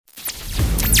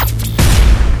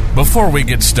Before we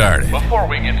get started,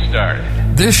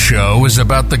 this show is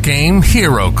about the game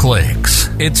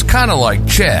HeroClix. It's kind of like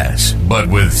chess, but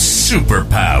with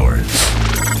superpowers.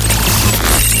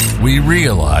 We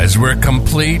realize we're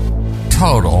complete,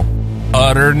 total,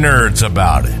 utter nerds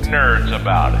about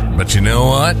it. But you know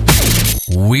what?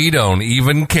 We don't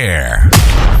even care.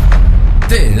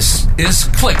 This is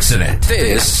Clixin' It.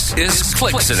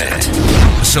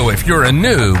 So if you're a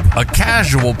noob, a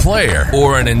casual player,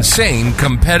 or an insane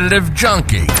competitive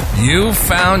junkie, you've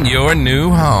found your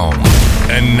new home.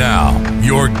 And now,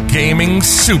 your gaming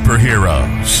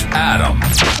superheroes, Adam,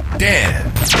 Dan,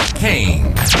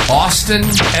 Kane, Austin,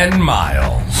 and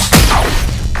Miles.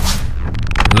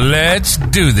 Let's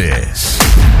do this.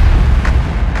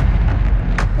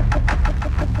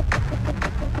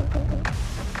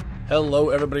 Hello,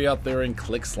 everybody out there in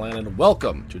Clixland, and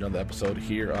welcome to another episode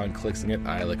here on Clixin' It.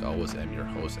 I, like always, am your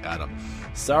host, Adam.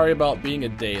 Sorry about being a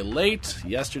day late.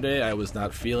 Yesterday, I was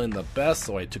not feeling the best,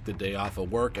 so I took the day off of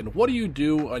work. And what do you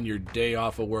do on your day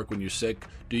off of work when you're sick?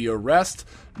 Do you rest?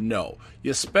 No.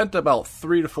 You spent about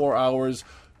 3 to 4 hours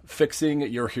fixing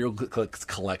your HeroClix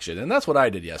collection, and that's what I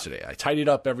did yesterday. I tidied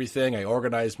up everything. I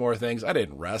organized more things. I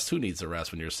didn't rest. Who needs to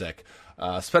rest when you're sick?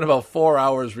 Spent about 4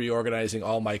 hours reorganizing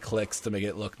all my clicks to make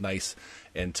it look nice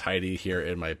and tidy here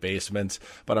in my basement.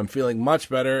 But I'm feeling much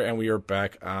better, and we are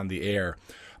back on the air.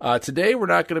 Today, we're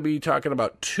not going to be talking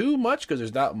about too much because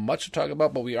there's not much to talk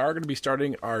about, but we are going to be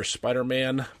starting our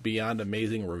Spider-Man Beyond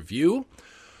Amazing review.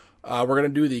 We're going to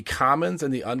do the commons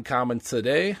and the uncommons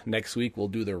today. Next week, we'll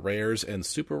do the rares and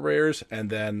super rares. And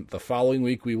then the following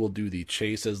week, we will do the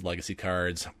chases, legacy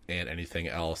cards, and anything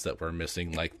else that we're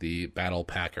missing, like the battle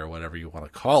pack or whatever you want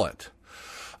to call it.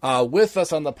 With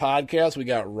us on the podcast, we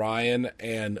got Ryan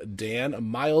and Dan.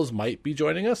 Miles might be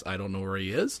joining us. I don't know where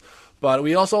he is. But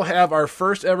we also have our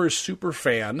first ever super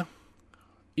fan,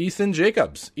 Ethan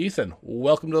Jacobs. Ethan,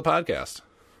 welcome to the podcast.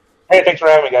 Hey, thanks for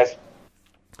having me, guys.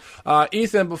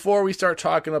 Ethan, before we start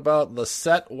talking about the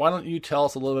set, why don't you tell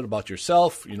us a little bit about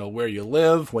yourself, where you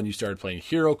live, when you started playing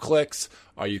HeroClix,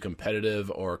 are you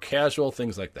competitive or casual,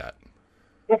 things like that.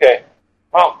 Okay.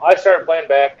 Well, I started playing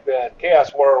back then.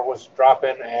 Chaos War was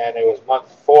dropping, and it was month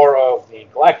 4 of the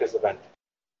Galactus event.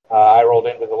 I rolled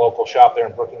into the local shop there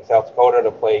in Brookings, South Dakota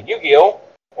to play Yu-Gi-Oh!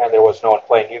 And there was no one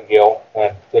playing Yu-Gi-Oh!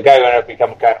 And the guy who ended up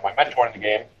becoming kind of my mentor in the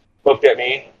game looked at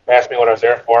me, asked me what I was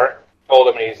there for, told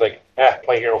him, and he's like,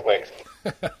 play HeroClix.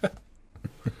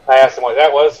 I asked him what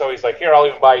that was, so he's like, here, I'll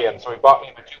even buy you in. So he bought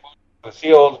me the 2 boots, the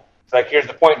sealed. It's like, here's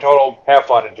the point total, have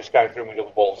fun, and just kind of threw me to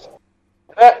the wolves.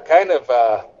 That kind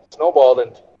of snowballed,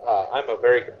 and I'm a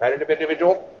very competitive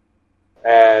individual,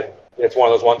 and it's one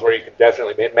of those ones where you can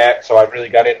definitely min-max, so I really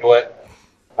got into it.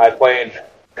 I played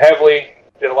heavily,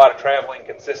 did a lot of traveling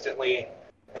consistently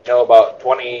until about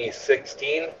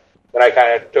 2016. Then I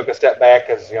kind of took a step back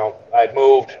because, I'd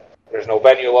moved. There's no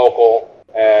venue local,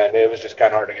 and it was just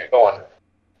kind of hard to get going.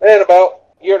 Then about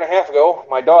a year and a half ago,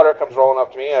 my daughter comes rolling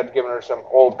up to me. I'd given her some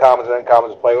old commons and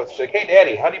uncommons to play with. She's like, hey,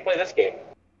 Daddy, how do you play this game?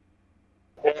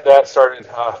 And that started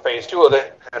phase 2 of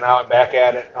it, and now I'm back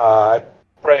at it. I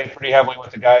play pretty heavily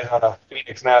with the guys on a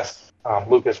Phoenix Nest.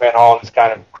 Lucas Van Hollen is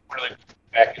kind of really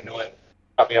back into it,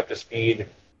 got me up to speed.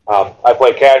 I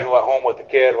play casual at home with the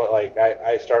kid.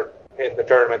 I start hitting the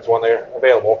tournaments when they're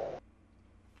available.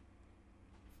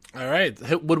 All right.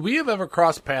 Would we have ever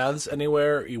crossed paths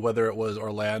anywhere, whether it was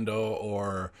Orlando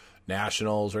or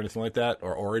Nationals or anything like that,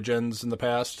 or Origins in the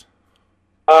past?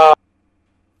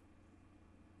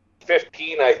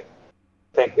 15, I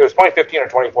think. It was 2015 or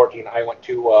 2014. I went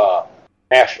to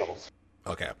Nationals.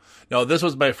 Okay. No, this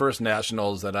was my first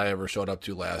Nationals that I ever showed up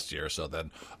to last year, so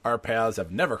then our paths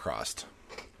have never crossed.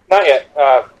 Not yet.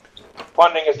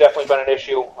 Funding has definitely been an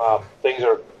issue. Things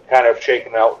are kind of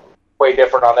shaking out way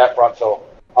different on that front, so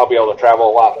I'll be able to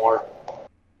travel a lot more.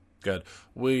 Good.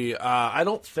 I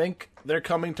don't think they're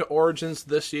coming to Origins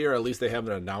this year. At least they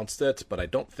haven't announced it, but I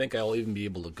don't think I'll even be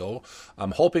able to go.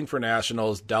 I'm hoping for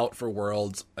Nationals, doubt for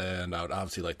Worlds, and I would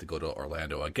obviously like to go to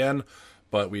Orlando again,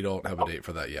 but we don't have a date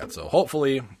for that yet. So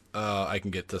hopefully I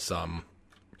can get to some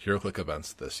HeroClix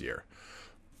events this year.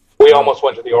 We almost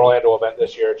went to the Orlando event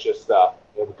this year. It's just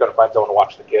we couldn't find someone to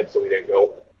watch the kids, so we didn't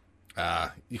go.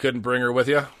 You couldn't bring her with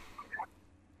you?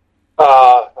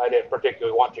 I didn't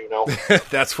particularly want to, no.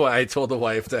 That's why I told the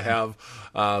wife to have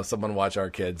someone watch our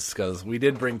kids, because we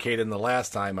did bring Kate in the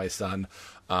last time, my son,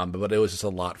 but it was just a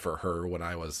lot for her when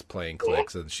I was playing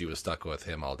Clix, and she was stuck with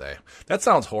him all day. That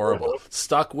sounds horrible.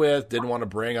 Stuck with, didn't want to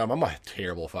bring him. I'm a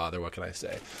terrible father, what can I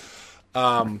say?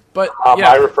 But yeah.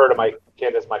 I refer to my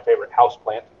kid as my favorite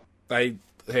houseplant. Hey,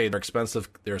 they're expensive.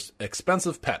 They're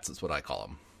expensive pets, is what I call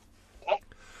them.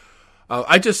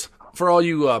 I just For all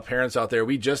you parents out there,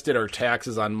 we just did our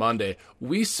taxes on Monday.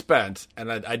 We spent,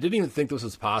 and I didn't even think this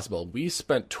was possible, we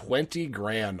spent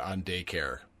 $20,000 on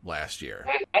daycare last year.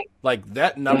 Like,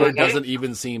 that number doesn't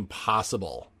even seem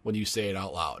possible when you say it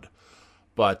out loud.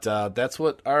 But that's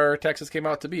what our taxes came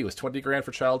out to be. It was $20,000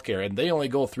 for childcare, and they only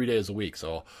go 3 days a week.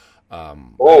 So, I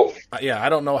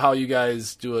don't know how you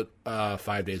guys do it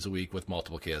 5 days a week with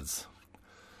multiple kids.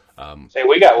 Say,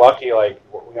 we got lucky. Like,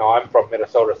 I'm from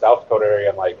Minnesota, South Dakota area,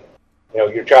 and like,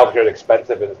 your childcare is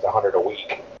expensive, and it's $100 a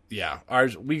week. Yeah,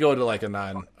 ours, we go to like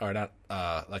not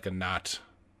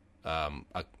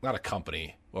a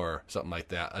company or something like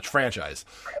that, a franchise.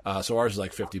 So ours is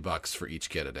like $50 for each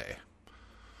kid a day.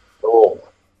 Oh,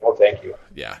 no, thank you.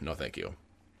 Yeah, no, thank you.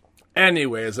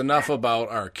 Anyways, enough about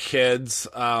our kids.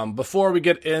 Before we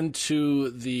get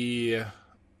into the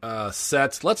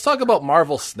sets, let's talk about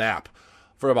Marvel Snap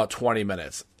for about 20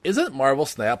 minutes. Isn't Marvel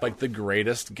Snap like the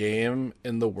greatest game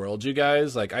in the world, you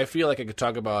guys? Like, I feel like I could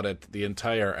talk about it the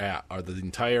entire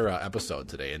episode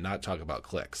today and not talk about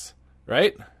clicks,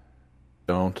 right?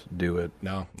 Don't do it.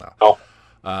 No. No.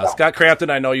 Scott Crampton,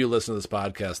 I know you listen to this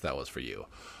podcast. That was for you.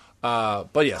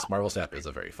 But yes, Marvel Snap is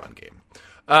a very fun game.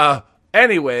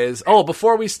 Anyways,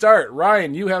 before we start,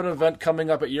 Ryan, you have an event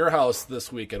coming up at your house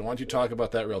this weekend. Why don't you talk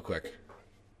about that real quick?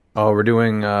 Oh, we're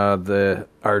doing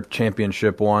our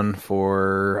championship one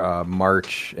for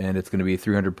March, and it's going to be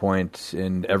 300 points,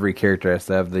 and every character has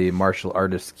to have the martial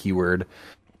artist keyword.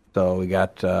 So we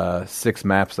got 6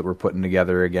 maps that we're putting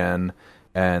together again,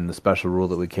 and the special rule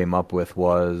that we came up with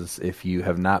was if you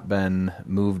have not been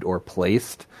moved or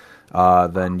placed,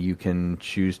 then you can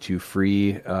choose to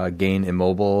free gain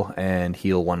immobile and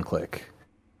heal 1 click.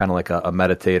 Kind of like a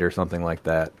meditate or something like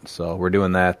that. So we're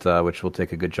doing that, which will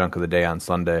take a good chunk of the day on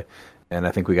Sunday. And I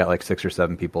think we got like 6 or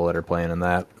 7 people that are playing in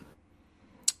that.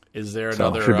 Is there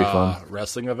another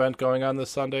wrestling event going on this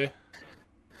Sunday?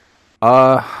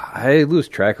 I lose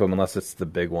track of them unless it's the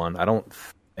big one. I don't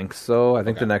think so. I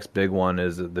think the next big one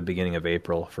is at the beginning of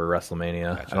April for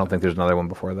WrestleMania. Gotcha. I don't think there's another one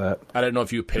before that. I didn't know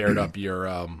if you paired up your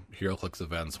HeroClix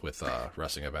events with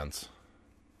wrestling events.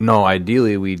 No,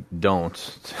 ideally we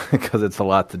don't, because it's a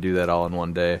lot to do that all in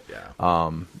one day.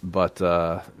 Yeah. But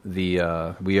we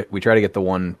try to get the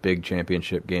one big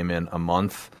championship game in a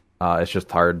month. It's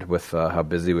just hard with how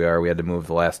busy we are. We had to move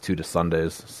the last 2 to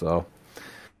Sundays, so.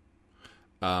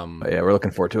 But yeah, we're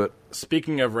looking forward to it.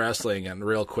 Speaking of wrestling, and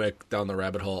real quick down the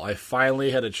rabbit hole, I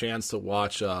finally had a chance to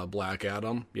watch Black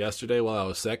Adam yesterday while I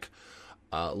was sick.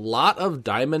 A lot of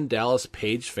Diamond Dallas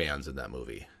Page fans in that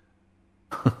movie.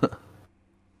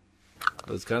 It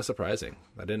was kind of surprising.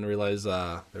 I didn't realize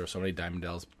there were so many Diamond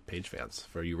Dallas Page fans.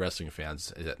 For you wrestling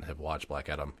fans that have watched Black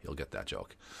Adam, you'll get that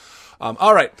joke.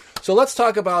 All right, so let's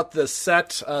talk about the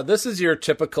set. This is your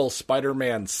typical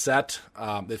Spider-Man set.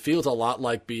 It feels a lot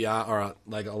like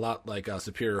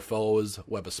Superior Foes,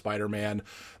 Web of Spider-Man.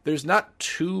 There's not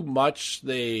too much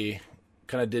they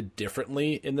kind of did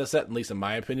differently in the set, at least in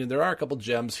my opinion. There are a couple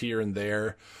gems here and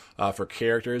there for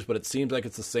characters, but it seems like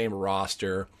it's the same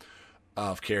roster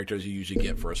of characters you usually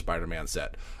get for a Spider-Man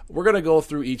set. We're going to go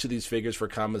through each of these figures for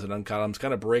commons and uncommons,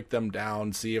 kind of break them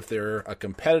down, see if they're a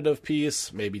competitive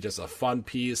piece, maybe just a fun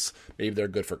piece, maybe they're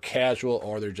good for casual,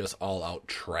 or they're just all-out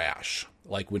trash,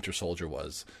 like Winter Soldier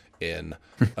was in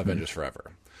Avengers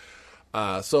Forever.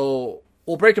 So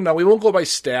we'll break them down. We won't go by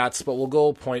stats, but we'll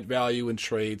go point value and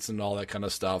traits and all that kind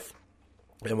of stuff,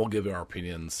 and we'll give our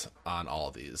opinions on all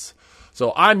of these.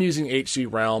 So I'm using HC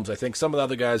Realms. I think some of the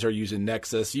other guys are using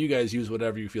Nexus. You guys use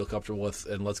whatever you feel comfortable with,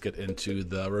 and let's get into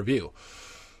the review.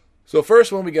 So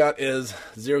first one we got is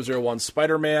 001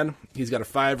 Spider-Man. He's got a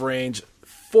 5 range,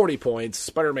 40 points,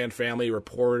 Spider-Man family,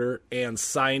 reporter, and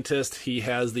scientist. He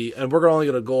has and we're only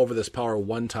going to go over this power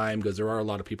one time because there are a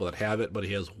lot of people that have it, but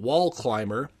he has Wall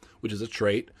Climber, which is a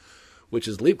trait, which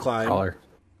is Leap Climb. Crawler.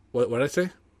 What did I say?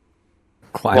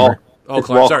 Climber.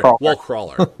 Sorry, Wall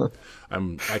Crawler.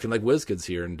 I can like WizKids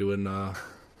here and doing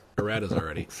erratas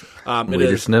already.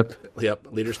 Leader Snip. Yep,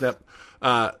 Leader Snip.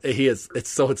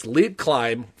 It's Leap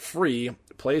Climb, free.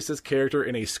 Place this character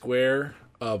in a square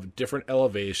of different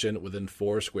elevation within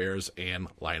 4 squares and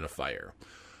line of fire.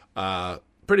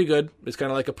 Pretty good. It's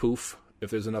kind of like a poof if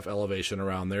there's enough elevation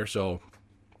around there. So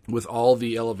with all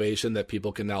the elevation that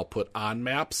people can now put on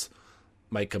maps,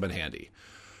 might come in handy.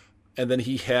 And then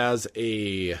he has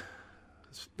a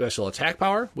special attack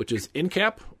power, which is in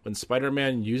cap. When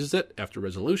Spider-Man uses it after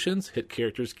resolutions, hit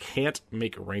characters can't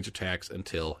make range attacks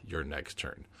until your next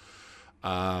turn.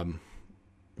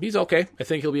 He's okay. I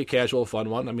think he'll be a casual, fun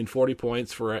one. I mean, 40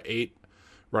 points for an 8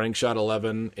 running shot,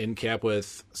 11 in cap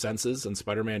with senses and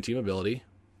Spider-Man team ability.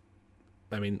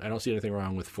 I mean, I don't see anything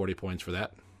wrong with 40 points for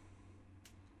that.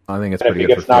 I think it's And if pretty he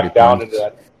good gets for 40 knocked down points. into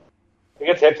that, if he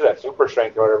gets hit to that super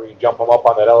strength or whatever, you jump him up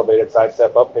on that elevated side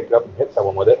step up, pick it up, and hit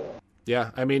someone with it.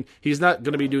 Yeah, I mean, he's not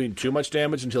going to be doing too much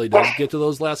damage until he does get to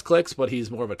those last clicks, but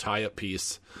he's more of a tie-up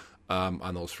piece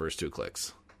on those first 2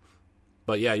 clicks.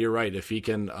 But yeah, you're right. If he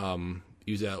can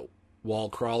use that wall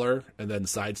crawler and then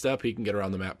sidestep, he can get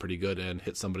around the map pretty good and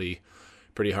hit somebody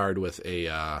pretty hard with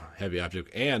a heavy object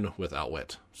and with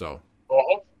outwit. So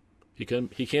he can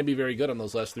be very good on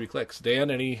those last 3 clicks.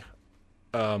 Dan, any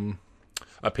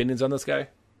opinions on this guy?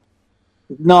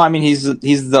 No, I mean he's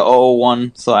the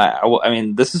 001, so I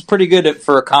mean this is pretty good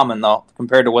for a common though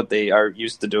compared to what they are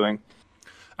used to doing.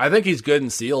 I think he's good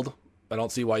and sealed. I don't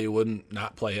see why you wouldn't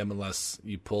not play him unless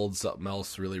you pulled something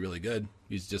else really, really good.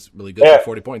 He's just really good for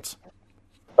 40 points.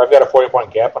 If I've got a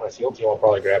 40-point gap on a sealed team, I'll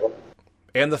probably grab him.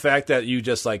 And the fact that you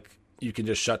can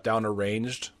just shut down a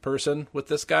ranged person with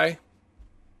this guy.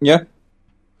 Yeah.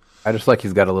 I just like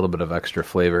he's got a little bit of extra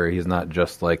flavor. He's not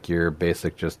just like your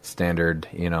basic, just standard,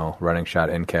 running shot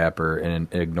in cap and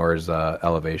ignores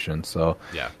elevation. So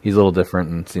yeah, he's a little different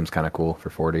and seems kind of cool for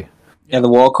 40. Yeah, the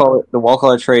wall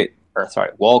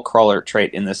crawler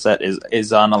trait in this set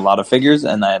is on a lot of figures,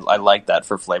 and I like that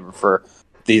for flavor for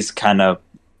these kind of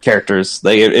characters.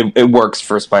 It works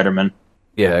for Spider-Man.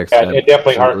 Yeah, it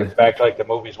definitely harkens back to like the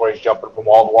movies where he's jumping from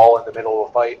wall to wall in the middle of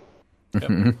a fight.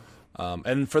 Yep.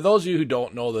 And for those of you who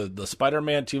don't know, the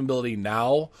Spider-Man team ability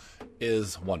now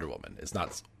is Wonder Woman. It's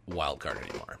not Wildcard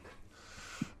anymore.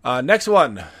 Next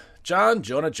one, John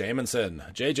Jonah Jameson,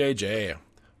 JJJ.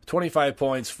 25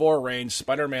 points, 4 range,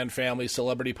 Spider-Man family,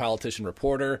 celebrity politician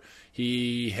reporter.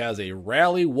 He has a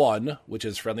rally 1, which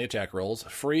is friendly attack rolls.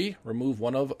 Free, remove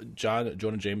one of John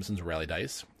Jonah Jameson's rally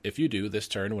dice. If you do, this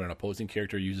turn, when an opposing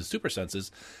character uses super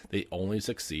senses, they only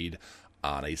succeed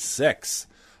on a 6.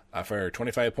 For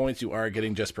 25 points, you are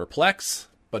getting just perplex,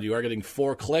 but you are getting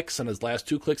 4 clicks. On his last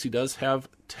 2 clicks, he does have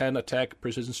 10 attack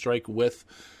precision strike with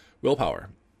willpower.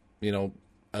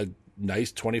 A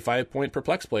nice 25-point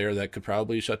perplex player that could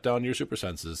probably shut down your super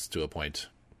senses to a point.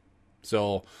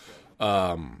 So,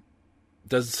 and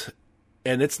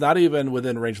it's not even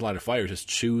within range line of fire. Just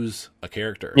choose a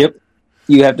character. Yep.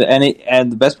 You have to,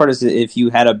 and the best part is if you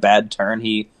had a bad turn,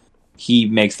 he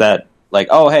makes that like,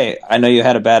 oh hey, I know you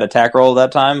had a bad attack roll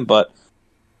that time, but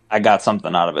I got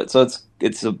something out of it. So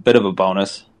it's a bit of a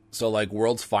bonus. So like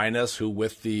World's Finest, who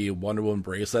with the Wonder Woman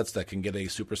bracelets that can get a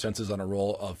super senses on a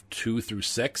roll of 2 through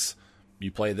 6,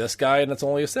 you play this guy and it's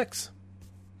only a 6.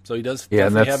 So he does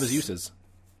definitely have his uses.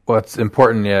 What's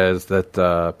important, is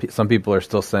that some people are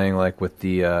still saying, like with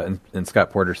the and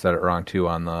Scott Porter said it wrong too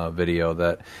on the video,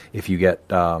 that if you get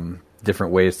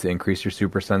different ways to increase your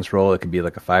super sense roll, it could be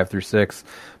like a 5 through 6,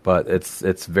 but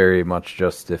it's very much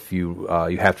just if you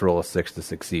have to roll a 6 to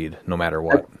succeed, no matter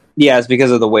what. Yeah, it's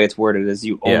because of the way it's worded. Is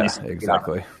you only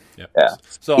exactly. Yeah.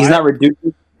 So he's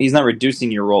not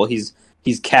reducing your roll. He's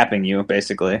capping you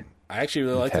basically. I actually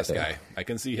really like this guy. I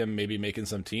can see him maybe making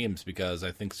some teams because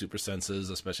I think super senses,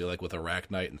 especially like with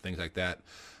Arachnite and things like that,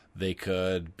 they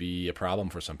could be a problem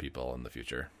for some people in the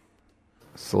future.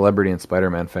 Celebrity and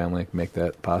Spider-Man family make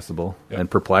that possible. Yep. And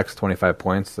Perplex, 25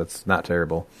 points. That's not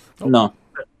terrible. No.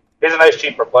 He's a nice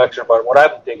cheap perplexer, but what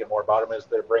I'm thinking more about him is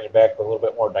they're bringing back a little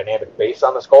bit more dynamic base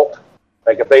on the sculpt.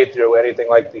 Like if they threw anything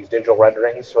like these digital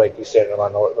renderings, like he's standing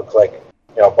on what looks like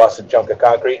a busted chunk of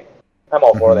concrete, I'm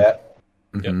all for that.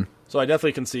 Mm-hmm. Yep. So I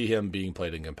definitely can see him being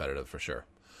played in competitive for sure.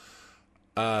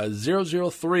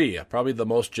 003, probably the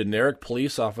most generic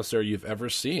police officer you've ever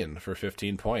seen for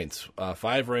 15 points.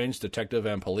 5 range, detective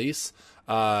and police.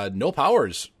 No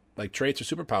powers, like traits or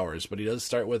superpowers, but he does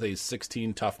start with a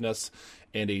 16 toughness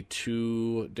and a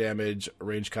 2 damage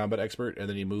range combat expert, and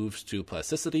then he moves to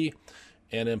plasticity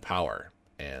and empower.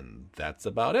 And that's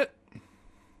about it.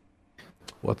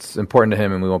 What's important to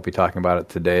him, and we won't be talking about it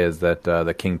today, is that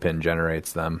the Kingpin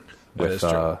generates them. With,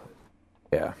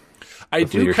 yeah. I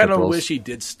do kind of wish he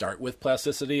did start with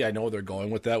plasticity. I know they're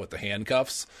going with that with the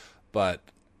handcuffs, but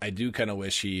I do kind of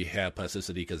wish he had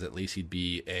plasticity because at least he'd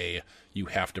be you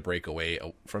have to break away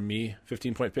from me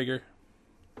 15-point figure.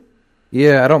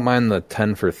 Yeah, I don't mind the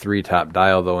 10 for 3 top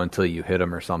dial, though, until you hit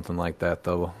him or something like that,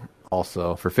 though.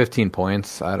 Also, for 15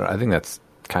 points, I think that's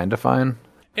kind of fine.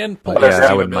 And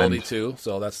plasticity ability, too,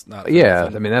 so that's not... Yeah,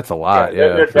 I mean, that's a lot.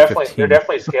 They're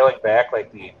definitely scaling back,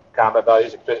 like, the combat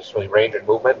values, especially range and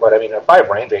movement, but, I mean, a 5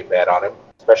 range ain't bad on him,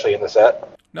 especially in the set.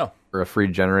 No. For a free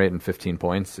generate and 15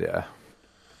 points, yeah.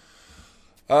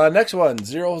 Next one,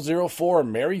 004,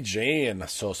 Mary Jane.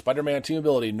 So Spider-Man team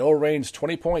ability, no range,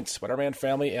 20 points. Spider-Man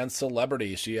family and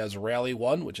celebrity. She has Rally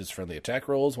 1, which is friendly attack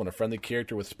rolls. When a friendly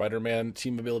character with Spider-Man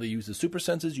team ability uses super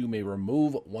senses, you may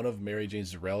remove one of Mary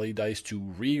Jane's Rally dice to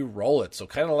re-roll it. So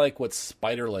kind of like what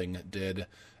Spiderling did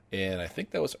in, I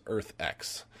think that was Earth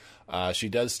X. She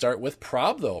does start with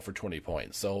Prob, though, for 20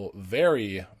 points. So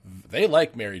they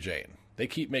like Mary Jane. They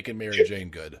keep making Mary Jane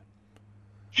good.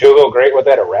 She'll go great with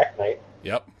that Arachnite.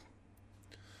 Yep.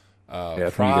 I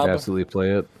think you could absolutely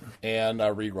play it. And a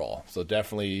reroll. So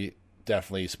definitely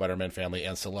Spider-Man family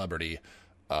and celebrity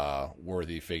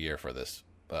worthy figure for this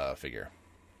figure.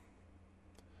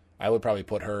 I would probably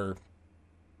put her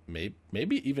maybe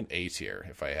even A tier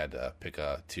if I had to pick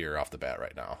a tier off the bat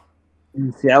right now.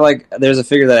 Yeah, there's a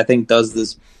figure that I think does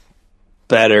this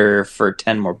better for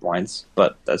 10 more points,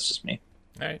 but that's just me.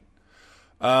 All right.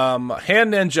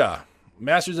 Hand Ninja.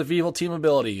 Masters of Evil team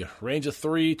ability. Range of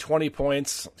 3, 20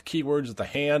 points. Keywords: the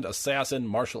hand, assassin,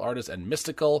 martial artist, and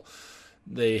mystical.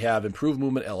 They have improved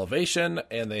movement elevation,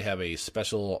 and they have a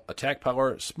special attack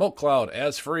power, Smoke Cloud,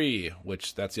 as free,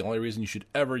 which that's the only reason you should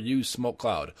ever use Smoke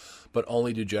Cloud, but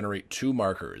only to generate 2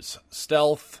 markers.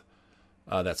 Stealth,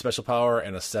 that special power,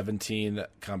 and a 17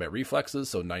 combat reflexes,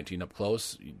 so 19 up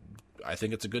close. I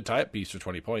think it's a good type piece for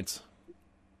 20 points.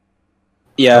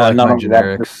 Yeah, like not my only that,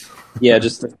 generics. yeah,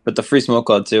 but the free Smoke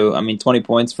Cloud too. I mean, 20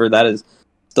 points for that is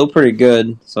still pretty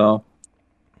good. So,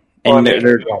 and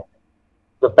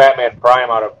the Batman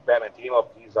Prime out of Batman Team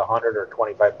Up, he's 100 or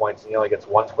 25 points, and he only gets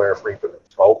 1 square free for the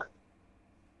smoke.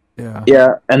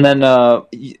 Yeah, and then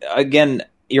again,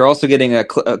 you're also getting a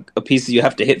piece that you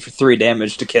have to hit for 3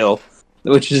 damage to kill,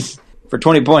 which is for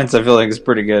 20 points. I feel like is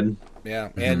pretty good. Yeah,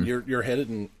 and you're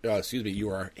hitting. You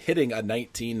are hitting a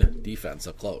 19 defense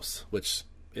up close, which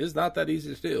is not that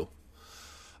easy to do.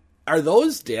 Are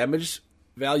those damage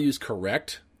values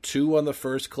correct? 2 on the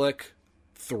first click,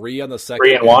 3 on the second.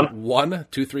 3 and 1. 1,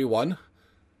 2, 3, 1.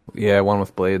 Yeah, one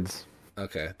with blades.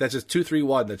 Okay, that's just 2, 3,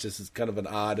 1. That's just kind of an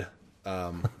odd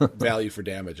value for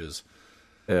damages.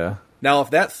 Yeah. Now, if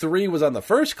that 3 was on the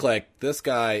first click, this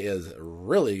guy is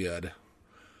really good.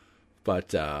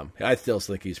 But I still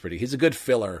think he's a good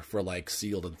filler for like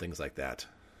sealed and things like that.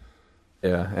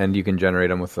 Yeah, and you can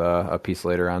generate them with a piece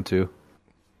later on too.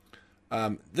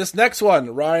 This next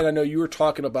one, Ryan, I know you were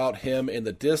talking about him in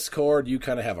the Discord. You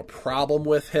kind of have a problem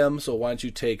with him, so why don't you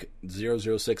take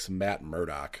 006 Matt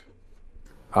Murdock?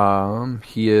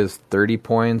 He is 30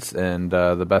 points, and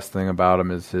the best thing about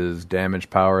him is his damage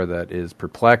power that is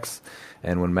Perplex.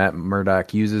 And when Matt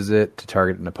Murdock uses it to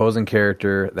target an opposing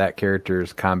character, that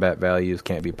character's combat values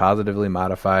can't be positively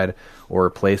modified or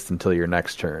replaced until your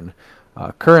next turn.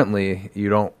 Currently, you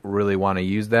don't really want to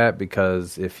use that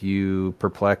because if you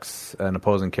perplex an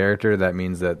opposing character, that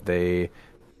means that they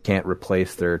can't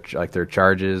replace their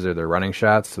charges or their running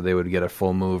shots, so they would get a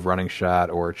full move running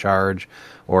shot or charge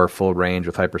or full range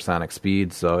with hypersonic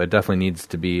speed. So it definitely needs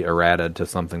to be errated to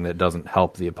something that doesn't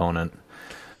help the opponent.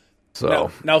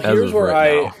 So now here's where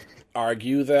I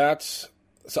argue that.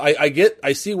 So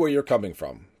I see where you're coming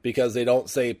from because they don't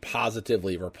say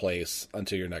positively replace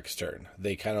until your next turn.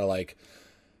 They kind of like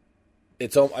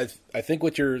it's. I think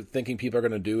what you're thinking people are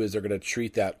going to do is they're going to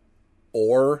treat that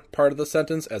or part of the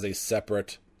sentence as a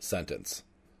separate sentence.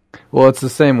 Well, it's the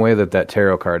same way that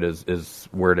tarot card is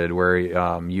worded, where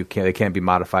they can't be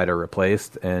modified or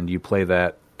replaced, and you play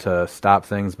that to stop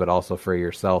things, but also for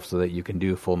yourself so that you can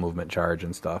do full movement charge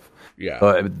and stuff. Yeah.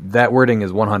 But that wording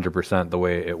is 100% the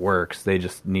way it works. They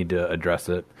just need to address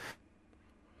it.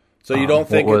 So you don't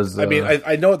think...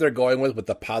 I know what they're going with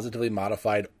the positively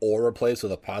modified or replaced. So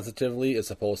the positively is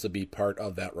supposed to be part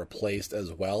of that replaced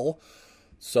as well.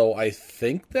 So I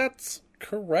think that's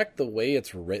correct the way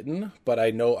it's written, but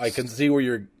I can see where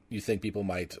you think people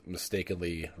might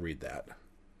mistakenly read that.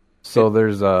 So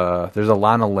there's a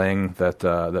Lana Lang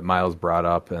that Miles brought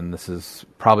up, and this is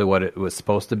probably what it was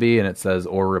supposed to be, and it says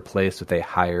or replaced with a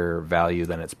higher value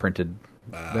than its printed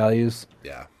values.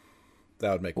 Yeah,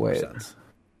 that would make more sense.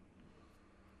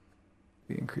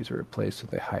 Be increased or replaced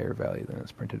with a higher value than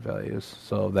its printed values.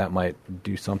 So that might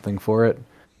do something for it.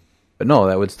 But no,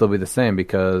 that would still be the same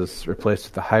because replaced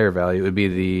with a higher value would be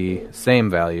the same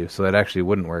value, so that actually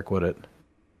wouldn't work, would it?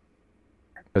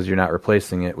 Because you're not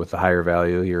replacing it with a higher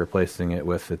value, you're replacing it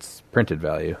with its printed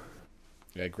value.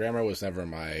 Yeah, grammar was never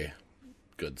my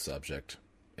good subject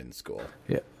in school.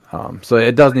 Yeah, so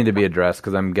it does need to be addressed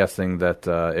because I'm guessing that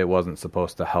it wasn't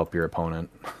supposed to help your opponent.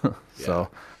 So,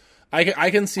 I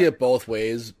can see it both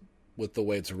ways with the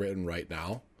way it's written right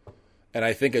now, and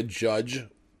I think a judge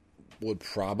would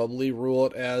probably rule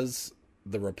it as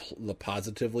the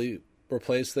positively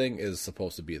replaced thing is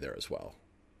supposed to be there as well.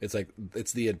 It's like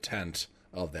it's the intent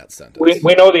of that sentence.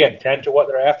 We know the intent of what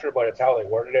they're after, but it's how they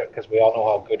worded it because we all know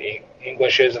how good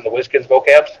English is in the WizKids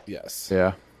vocabs. Yes.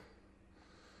 Yeah.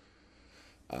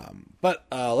 But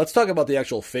let's talk about the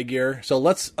actual figure. So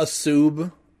let's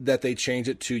assume that they change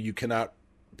it to you cannot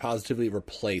positively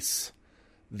replace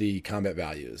the combat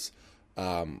values.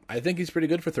 I think he's pretty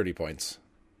good for 30 points.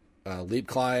 Leap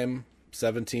climb,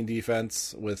 17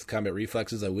 defense with combat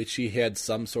reflexes. I wish he had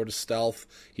some sort of stealth.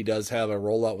 He does have a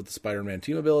rollout with the Spider-Man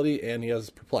team ability, and he has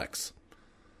perplex.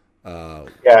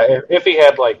 If he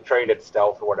had like traded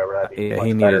stealth or whatever, that'd be much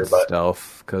he better, needed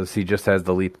stealth because he just has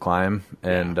the leap climb,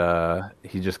 and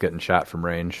he's just getting shot from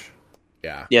range.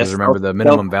 Yeah. Yes. Because remember, the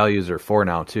minimum values are 4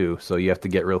 now too, so you have to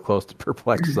get real close to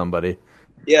perplex somebody.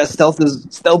 Yeah, stealth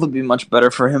would be much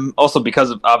better for him. Also because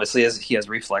of obviously as he has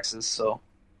reflexes. So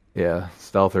yeah,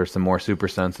 stealth or some more super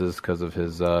senses because of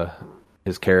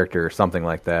his character or something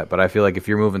like that. But I feel like if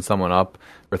you're moving someone up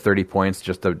for 30 points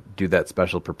just to do that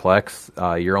special perplex,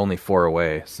 you're only 4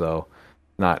 away. So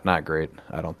not great,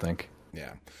 I don't think.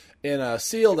 Yeah. In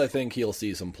sealed, I think he'll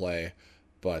see some play,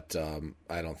 but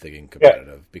I don't think in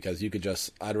competitive because you could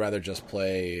I'd rather just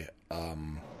play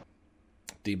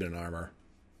Demon and Armor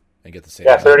and get the same.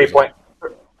 Yeah, 30 point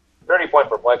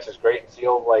perplex is great in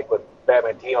sealed. Like with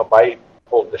Batman Team Up, I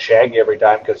pulled the Shaggy every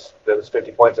time because there was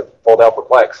 50 points of full out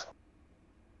perplex.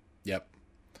 Yep.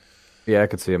 Yeah, I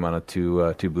could see him on a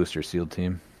two booster sealed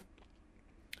team.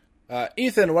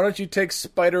 Ethan, why don't you take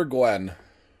Spider-Gwen?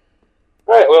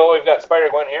 All right, well, we've got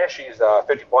Spider-Gwen here. She's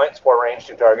 50 points, 4 range,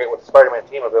 2 target with the Spider-Man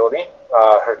team ability.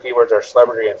 Her keywords are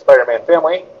Celebrity and Spider-Man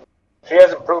Family. She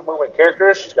has improved movement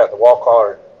characters. She's got the Wall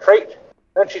Crawler trait.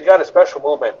 Then she's got a special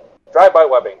movement, Drive-By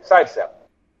Webbing, Sidestep.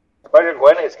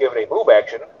 Spider-Gwen is given a move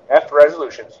action. After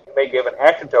resolutions, you may give an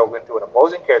action token to an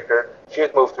opposing character she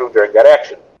has moved through during that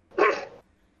action.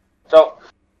 So,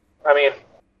 I mean,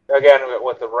 again,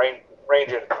 with the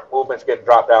range and movements getting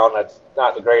dropped down, that's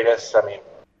not the greatest. I mean,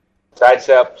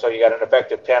 sidestep, so you got an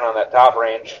effective 10 on that top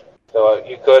range. So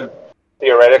you could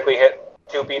theoretically hit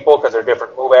 2 people because they're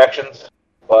different move actions.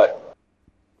 But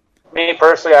me,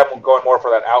 personally, I'm going more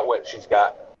for that outwit she's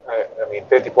got. I mean,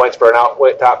 50 points for an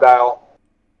outwit top dial.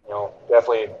 You know,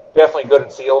 definitely good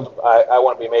and sealed. I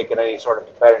wouldn't be making any sort of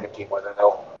competitive team with her,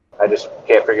 though. I just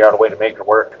can't figure out a way to make her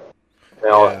work. You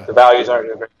know, the values aren't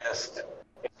the greatest.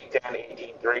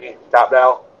 18-10, 18-3, top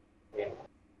dial. I mean,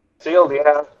 sealed,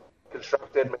 yeah.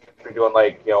 Constructed, maybe if you're doing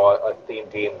like, you know, a theme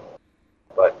team.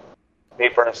 But me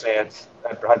personally,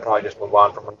 I'd probably just move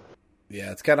on from her.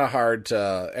 Yeah, it's kind of hard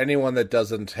to anyone that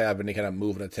doesn't have any kind of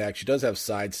move and attack. She does have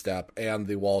sidestep and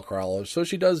the wall crawler, so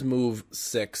she does move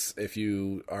 6 if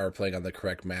you are playing on the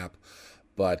correct map.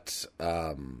 But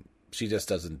she just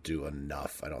doesn't do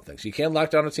enough, I don't think. She can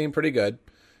lock down a team pretty good.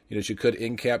 You know, she could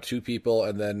in-cap 2 people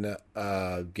and then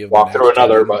give walk through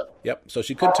another. But yep, so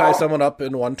she could tie someone up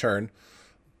in 1 turn.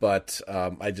 But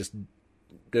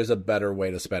there's a better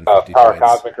way to spend 50 Power points.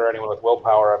 Cosmic or anyone with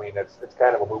willpower, I mean, it's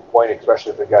kind of a moot point,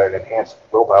 especially if they've got an enhanced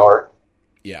willpower.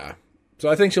 Yeah. So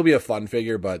I think she'll be a fun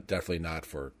figure, but definitely not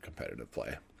for competitive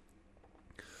play.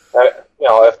 You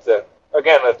know, if the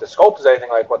sculpt is anything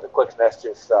like what the Click's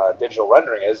Nexus digital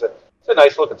rendering is, it's a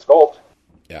nice looking sculpt.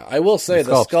 Yeah, I will say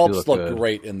the sculpts look good.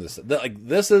 great in this.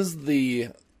 This is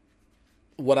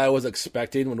what I was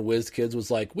expecting when WizKids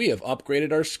was like, we have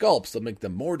upgraded our sculpts to make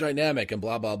them more dynamic and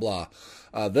blah, blah, blah.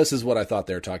 This is what I thought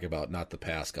they were talking about, not the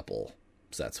past couple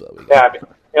sets that we got. Yeah, I mean,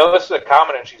 you know, this is a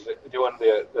common, and she's doing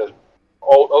the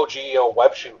OG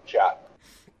web shoot shot.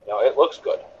 You know, it looks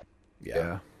good.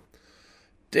 Yeah.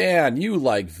 Dan, you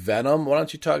like Venom. Why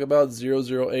don't you talk about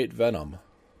 008 Venom?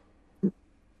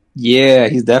 Yeah,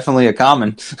 he's definitely a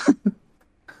common.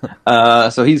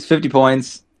 So he's 50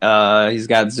 points. He's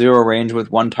got 0 range with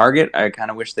 1 target. I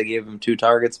kind of wish they gave him 2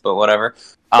 targets, but whatever.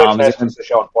 Quick's Nexus is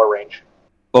showing 4 range.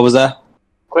 What was that?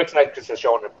 Quick's Nexus is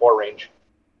showing 4 range.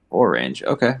 4 range.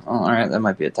 Okay. Oh, all right. That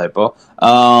might be a typo.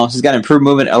 He's got improved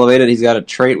movement, elevated. He's got a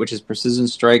trait, which is precision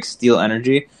strike, steal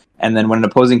energy. And then when an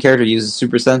opposing character uses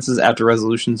super senses after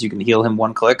resolutions, you can heal him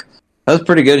 1 click. That's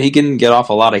pretty good. He can get off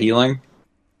a lot of healing.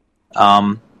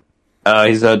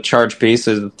 He's a charge piece.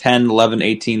 So 10, 11,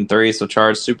 18, 3. So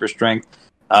charge, super strength,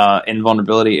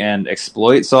 invulnerability, and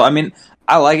exploit. So, I mean,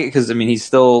 I like it because, I mean,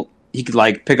 he could,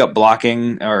 like, pick up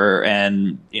blocking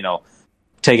and, you know,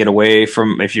 take it away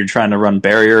from if you're trying to run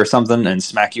barrier or something and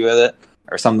smack you with it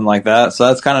or something like that. So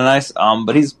that's kind of nice.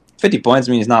 But he's 50 points.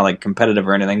 I mean, he's not, like, competitive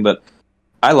or anything, but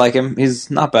I like him. He's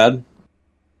not bad.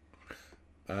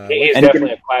 He's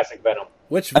definitely a classic Venom.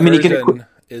 Which version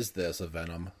is this of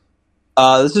Venom?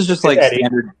 This is just like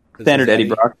standard Eddie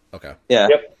Brock. Okay. Yeah.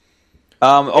 Yep.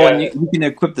 And you can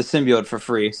equip the symbiote for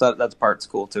free, so that's part's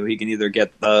cool too. He can either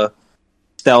get the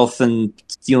stealth and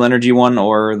steel energy one,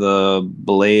 or the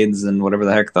blades and whatever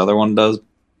the heck the other one does.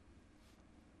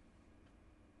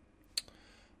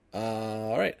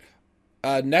 All right.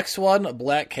 Next one,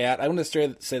 Black Cat. I'm going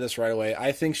to say this right away.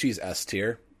 I think she's S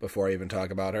tier before I even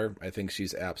talk about her. I think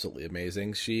she's absolutely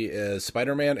amazing. She is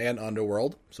Spider-Man and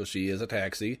Underworld, so she is a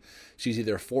taxi. She's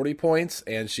either 40 points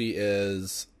and she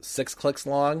is 6 clicks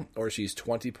long, or she's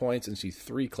 20 points and she's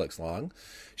 3 clicks long.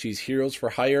 She's Heroes for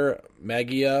Hire,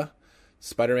 Magia,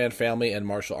 Spider-Man Family, and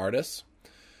Martial Artists.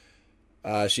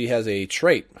 She has a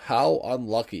trait, How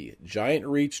Unlucky, Giant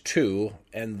Reach 2,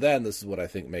 and then, this is what I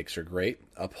think makes her great,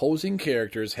 opposing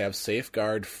characters have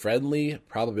safeguard friendly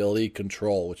probability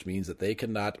control, which means that they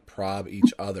cannot prob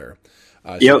each other.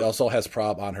 She also has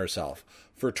prob on herself.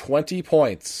 For 20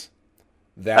 points,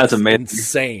 that's amazing.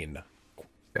 Insane.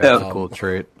 That's a cool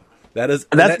trait. That's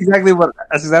exactly what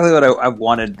I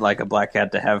wanted, like, a Black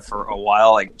Cat to have for a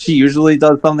while. Like, she usually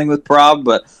does something with prob,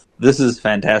 but this is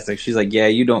fantastic. She's like, yeah,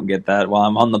 you don't get that while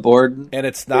I'm on the board. And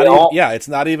it's not it's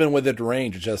not even within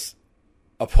range. It's just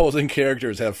opposing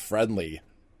characters have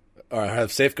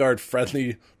safeguard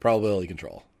friendly probability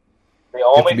control. The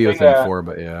only thing that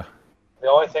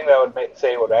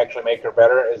would actually make her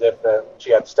better is if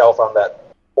she had stealth on that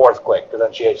 4th click, because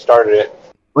then she started it.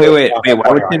 Wait.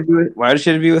 Why does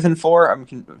she be within 4? I'm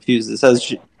confused. It says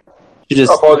she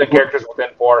just opposing characters within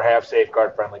 4 have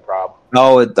safeguard friendly prob.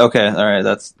 Oh, okay, all right,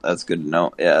 that's good to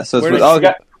know. Yeah, so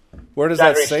where does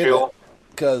that say that?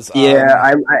 Because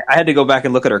I had to go back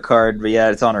and look at her card, but yeah,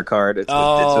 it's on her card.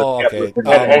 Okay.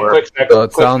 So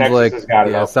it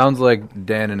sounds like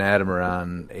Dan and Adam are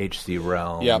on HC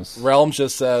Realms. Yeah, Realms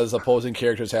just says opposing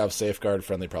characters have safeguard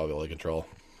friendly probability control.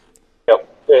 Yep.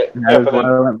 I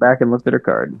went back and looked at her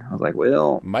card. I was like,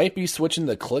 well, might be switching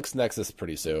to Clicks Nexus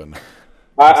pretty soon.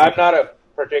 I'm not a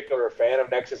particular fan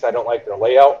of Nexus. I don't like their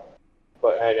layout,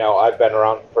 but I know I've been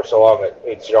around for so long that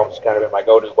HC Realms has kind of been my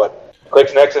go-to. But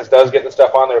Clicks Nexus does get the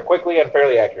stuff on there quickly and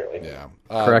fairly accurately. Yeah,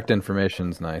 correct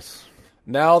information's nice.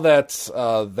 Now that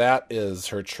that is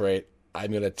her trait,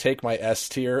 I'm going to take my S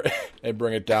tier and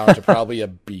bring it down to probably a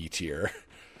B tier.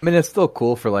 I mean, it's still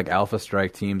cool for like Alpha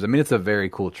Strike teams. I mean, it's a very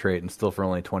cool trait, and still for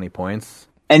only 20 points.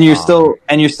 And you're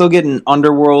still getting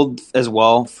Underworld as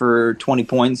well for 20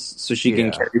 points, so she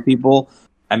can carry people.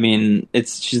 I mean,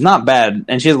 she's not bad,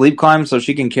 and she has leap climb, so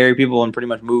she can carry people and pretty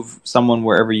much move someone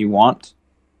wherever you want.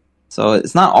 So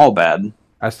it's not all bad.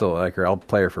 I still like her. I'll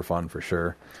play her for fun for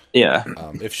sure. Yeah.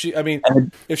 If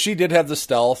she did have the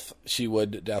stealth, she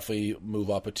would definitely move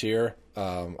up a tier.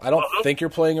 I don't think you're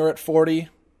playing her at 40.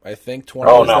 I think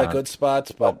 20 is a good spot,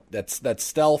 but that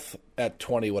stealth at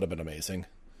 20 would have been amazing.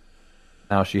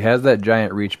 Now, she has that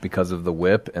giant reach because of the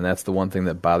whip, and that's the one thing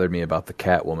that bothered me about the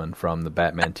Catwoman from the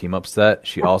Batman team-up set.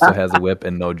 She also has a whip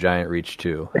and no giant reach,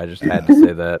 too. I just had to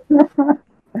say that.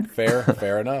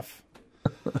 Fair enough.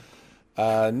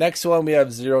 Next one, we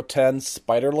have 010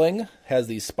 Spiderling. Has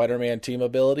the Spider-Man team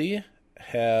ability.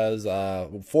 Has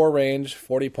 4 range,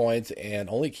 40 points, and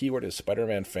only keyword is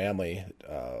Spider-Man Family.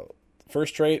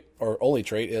 First trait, or only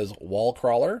trait, is Wall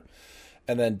Crawler.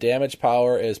 And then damage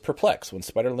power is Perplex. When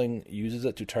Spiderling uses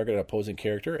it to target an opposing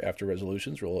character, after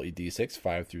resolutions, roll a d6,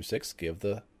 5 through 6, give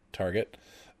the target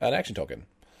an action token.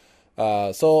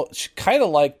 So, kind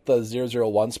of like the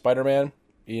 001 Spider-Man.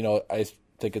 You know, I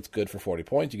think it's good for 40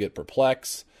 points. You get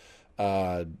Perplex.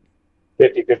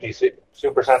 50-50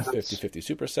 super senses. 50-50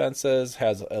 super senses.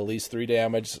 Has at least 3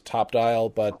 damage, top dial,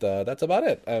 but that's about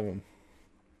it.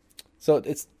 So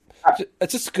it's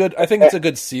just good. I think it's a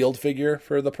good sealed figure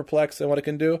for the Perplex and what it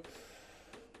can do.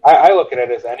 I look at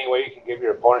it as any way you can give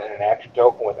your opponent an action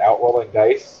token without rolling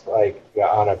dice, like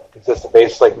on a consistent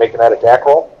basis, like making that attack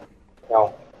roll. You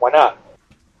know, why not?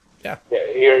 Yeah.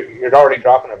 You're already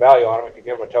dropping a value on him. If you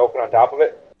give him a token on top of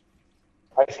it,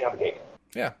 icing on the cake.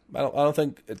 Yeah, I don't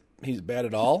think he's bad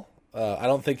at all. I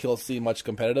don't think he'll see much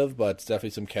competitive, but it's definitely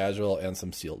some casual and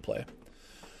some sealed play.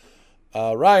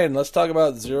 Ryan, let's talk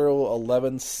about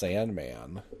 011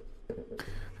 Sandman.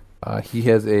 He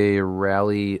has a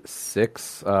Rally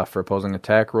 6 for opposing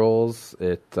attack rolls,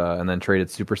 and then traded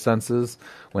super senses.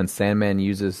 When Sandman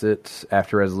uses it,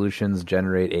 after resolutions,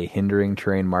 generate a hindering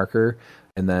terrain marker,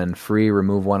 and then free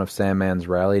remove one of Sandman's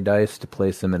Rally dice to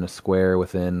place him in a square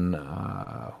within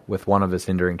with one of his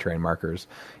hindering terrain markers.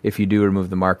 If you do, remove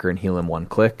the marker and heal him 1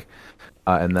 click.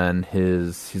 And then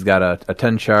he's got a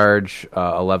 10 charge,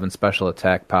 11 special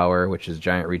attack power, which is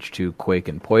Giant Reach 2, Quake,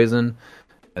 and Poison.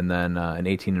 And then an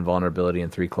 18 invulnerability and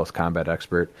 3 close combat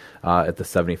expert at the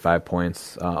 75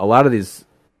 points. A lot of these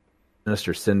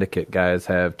Sinister Syndicate guys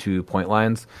have 2-point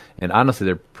lines, and honestly,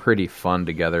 they're pretty fun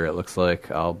together. It looks like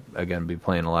I'll again be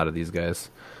playing a lot of these guys.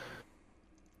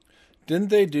 Didn't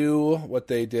they do what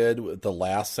they did with the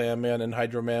last Sandman and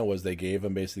Hydro Man? Was they gave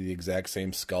them basically the exact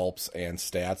same sculpts and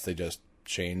stats? They just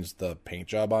changed the paint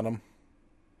job on them.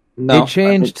 No, they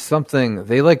changed something.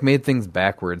 They made things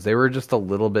backwards. They were just a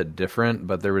little bit different,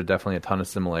 but there were definitely a ton of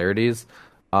similarities.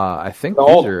 I think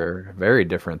these are very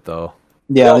different, though.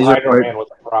 Yeah, these Hydro are Man was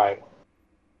a prime.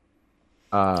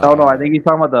 no, I think he's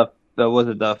talking about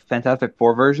the Fantastic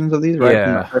Four versions of these, right?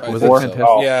 Yeah, was it Fantastic?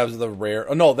 Yeah, it was the rare.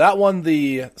 Oh, no, that one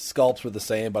the sculpts were the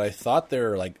same, but I thought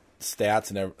their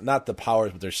stats and not the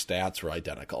powers, but their stats were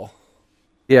identical.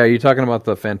 Yeah, are you talking about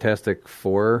the Fantastic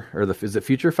Four or is it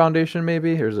Future Foundation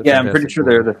maybe? Or is it I'm pretty sure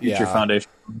they're the Future Foundation.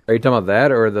 Are you talking about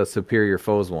that or the Superior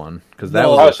Foes one? Because that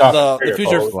was the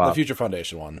the Future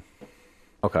Foundation one.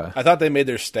 Okay. I thought they made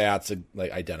their stats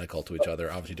identical to each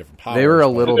other. Obviously, different powers. They were a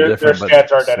little different. Their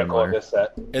stats are identical similar. in this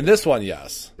set. In this one,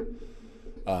 yes.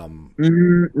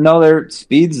 No, their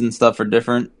speeds and stuff are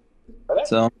different.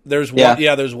 So there's one.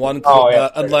 Yeah, there's one.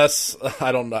 Unless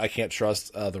I don't know, I can't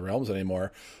trust the realms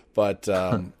anymore. But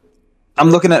I'm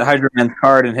looking at Hydro Man's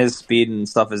card, and his speed and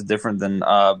stuff is different than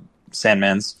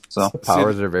Sandman's. So the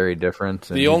powers are very different.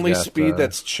 The only speed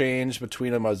that's changed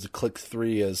between them as the Click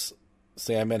 3 is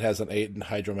Sandman has an 8 and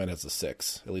Hydro Man has a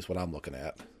 6. At least what I'm looking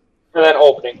at. And then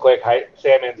opening Click,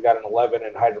 Sandman's got an 11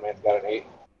 and Hydro Man's got an 8.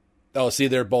 Oh, see,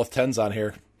 they're both 10s on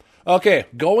here. Okay,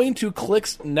 going to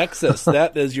Click's Nexus.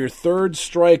 That is your third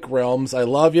strike, Realms. I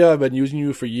love you. I've been using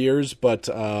you for years, but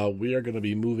we are going to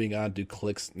be moving on to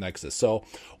Click's Nexus. So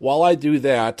while I do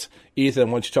that,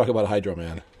 Ethan, why don't you talk about Hydro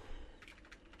Man?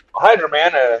 Hydro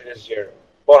Man is your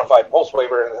bona fide pulse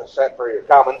waiver set for your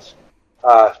commons.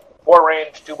 4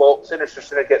 range, 2 bolt, Sinister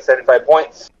Syndicate, 75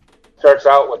 points. Starts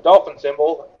out with Dolphin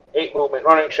Symbol, 8 movement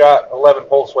running shot, 11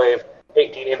 pulse wave,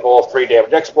 18 invuln, 3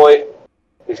 damage exploit.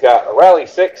 He's got a rally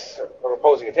 6 for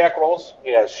opposing attack rolls.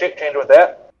 He has shape change with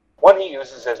that. When he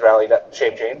uses his rally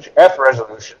shape change, after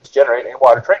resolutions, generate a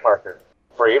water train marker.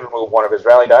 Free, remove one of his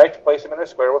rally die to place him in a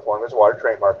square with one of his water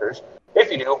train markers.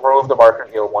 If you do, remove the marker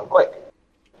and heal 1 click.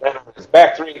 Then with his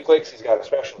back 3 clicks, he's got a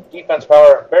special defense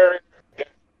power, barrier,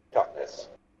 toughness.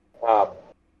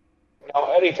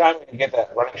 Anytime you can get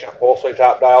that running shot pulse wave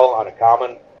top dial on a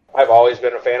common, I've always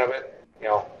been a fan of it.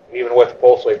 Even with the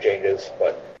pulse wave changes,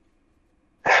 but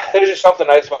there's just something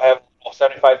nice about having a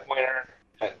 75-pointer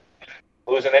and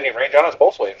losing any range on his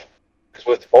pulse wave. Because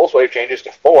with the pulse wave changes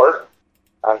to 4,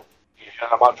 you know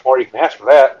how much more you can ask for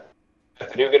that. If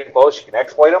they do get in close, you can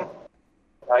exploit him.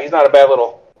 He's not a bad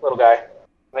little guy.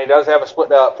 And he does have a split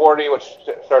dial at 40, which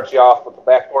starts you off with the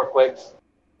back 4 clicks.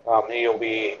 He'll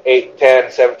be 8,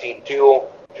 10, 17, 2,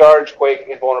 charge, quake,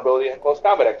 invulnerability, and close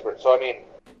combat expert. So,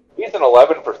 he's an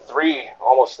 11 for 3,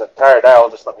 almost the entire dial.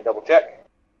 Just let me double check.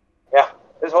 Yeah,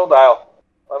 his whole dial,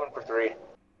 11 for 3.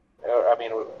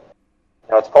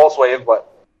 It's pulse wave,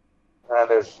 but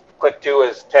there's click 2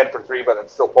 is 10 for 3, but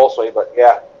it's still pulse wave. But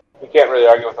yeah, you can't really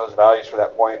argue with those values for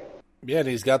that point. Yeah, and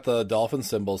he's got the dolphin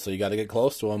symbol, so you got to get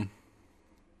close to him.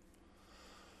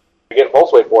 You get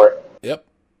pulse wave for it. Yep.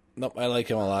 Nope, I like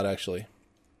him a lot, actually.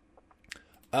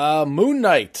 Moon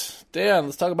Knight. Dan,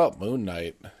 let's talk about Moon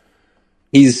Knight.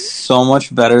 He's so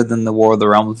much better than the War of the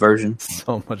Realms version.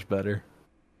 So much better.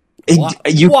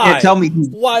 You can't tell me.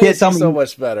 Why is he so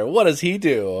much better? What does he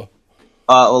do?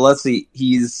 Well, let's see.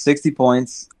 He's 60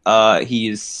 points.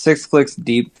 He's 6 clicks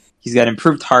deep. He's got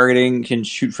improved targeting, can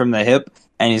shoot from the hip,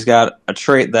 and he's got a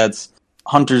trait that's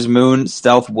Hunter's Moon,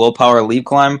 Stealth, Willpower, Leap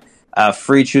Climb.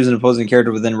 Free, choose an opposing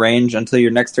character within range. Until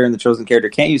your next turn, the chosen character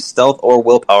can't use Stealth or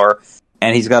Willpower.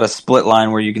 And he's got a split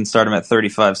line where you can start him at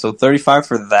 35. So 35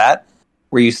 for that,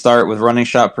 where you start with Running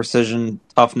Shot, Precision,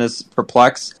 Toughness,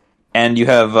 Perplex, and you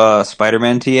have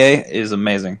Spider-Man TA is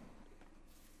amazing.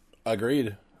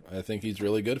 Agreed. I think he's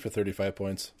really good for 35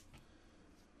 points.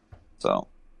 So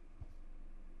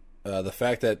the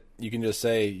fact that you can just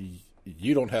say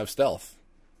you don't have Stealth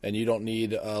and you don't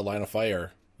need a line of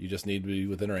fire. You just need to be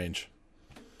within range.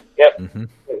 Yep. Mm-hmm.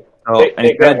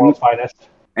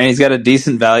 And he's got a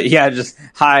decent value. Yeah, just,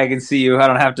 hi, I can see you. I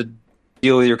don't have to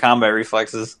deal with your combat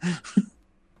reflexes.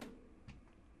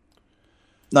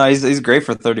 No, he's great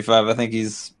for 35. I think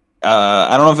he's...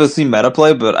 I don't know if he'll see meta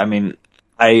play, but I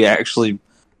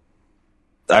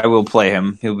will play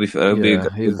him. He'll be a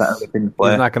good he's thing to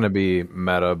play. He's not going to be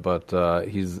meta, but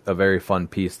he's a very fun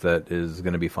piece that is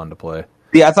going to be fun to play.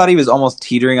 Yeah, I thought he was almost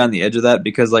teetering on the edge of that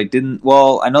because, I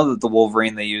know that the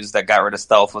Wolverine they used that got rid of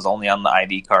Stealth was only on the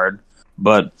ID card,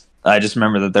 but I just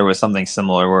remember that there was something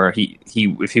similar where he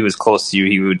if he was close to you,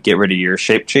 he would get rid of your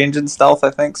shape change in Stealth,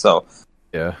 I think, so.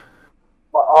 Yeah.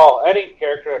 Well, any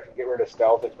character that can get rid of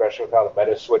stealth, especially with how the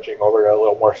meta is switching over to a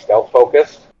little more stealth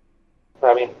focused.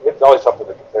 I mean, it's always something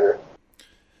to consider.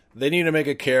 They need to make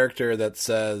a character that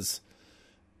says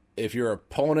if your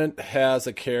opponent has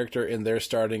a character in their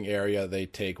starting area, they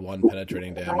take 1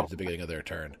 penetrating damage at the beginning of their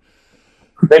turn.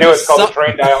 They know it's called the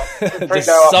train dial. Just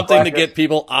something to get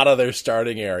people out of their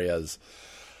starting areas.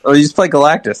 Oh, you just play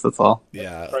Galactus, that's all.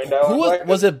 Yeah. Train dial Who Galactus?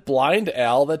 was it Blind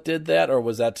Al that did that, or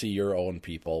was that to your own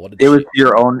people? What did It was she- to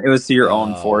your own. It was to your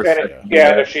own force. And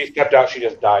if she stepped out, she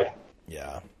just died.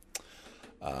 Yeah.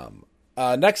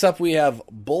 Next up, we have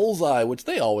Bullseye, which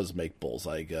they always make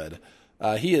Bullseye good.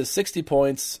 He is 60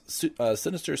 points,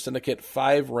 Sinister Syndicate,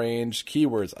 5 range,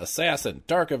 keywords Assassin,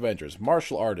 Dark Avengers,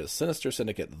 Martial Artist, Sinister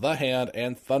Syndicate, The Hand,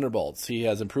 and Thunderbolts. He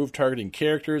has improved targeting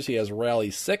characters. He has Rally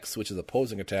 6, which is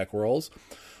opposing attack rolls.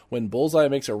 When Bullseye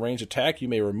makes a ranged attack, you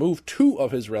may remove 2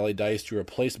 of his Rally dice to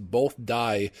replace both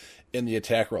die in the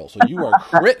attack roll. So you are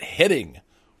crit hitting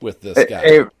with this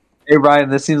guy. Hey Ryan,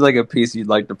 this seems like a piece you'd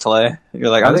like to play. You're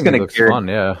like, I'm just think going it looks fun.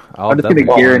 Yeah, I'm just going to definitely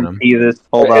play him. guarantee this.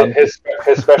 Hold on. His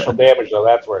special damage, though,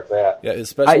 that's where it's at. Yeah, his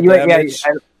special damage.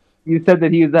 You said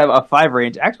that he was a 5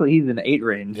 range. Actually, he's an 8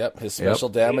 range. Yep, his special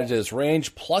damage is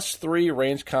range +3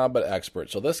 range combat expert.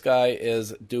 So this guy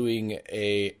is doing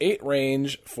a 8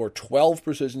 range for 12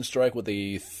 precision strike with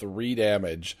a 3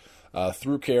 damage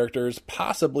through characters,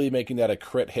 possibly making that a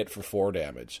crit hit for 4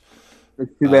 damage.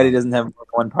 It's too bad he doesn't have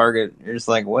one target. You're just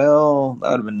like, well, that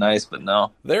would have been nice, but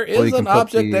no. There Well, is you an can put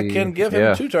object that can give him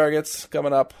yeah. 2 targets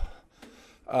coming up.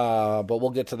 But we'll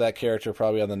get to that character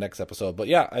probably on the next episode. But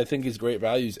yeah, I think he's great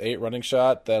value. He's 8 running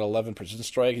shot, that 11 precision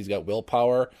strike. He's got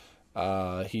willpower.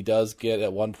 He does get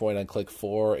at one point on click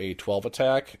 4 a 12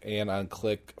 attack, and on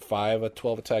click 5 a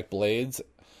 12 attack blades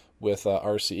with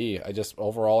RCE.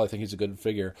 Overall, I think he's a good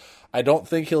figure. I don't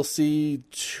think he'll see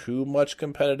too much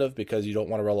competitive because you don't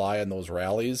want to rely on those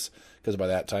rallies, because by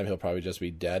that time he'll probably just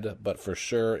be dead. But for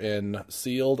sure in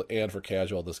sealed and for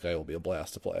casual, this guy will be a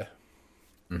blast to play.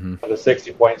 The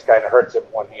 60 points kind of hurts him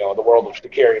when the world was to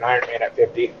carry an Iron Man at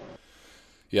 50.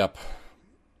 Yep.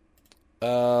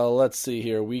 Let's see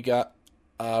here. We got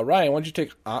Ryan. Why don't you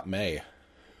take Aunt May?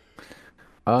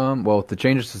 Well, with the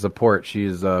changes to support,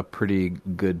 she's a pretty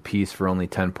good piece for only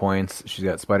 10 points. She's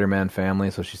got Spider-Man family,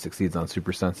 so she succeeds on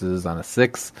super senses on a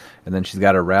 6. And then she's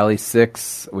got a Rally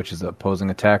 6, which is opposing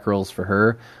attack rolls for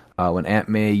her. When Aunt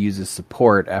May uses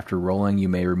support, after rolling, you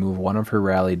may remove one of her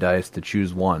Rally dice to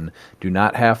choose one. Do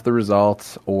not half the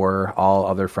result, or all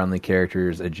other friendly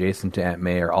characters adjacent to Aunt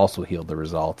May are also healed the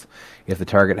result. If the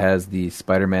target has the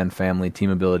Spider-Man family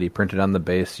team ability printed on the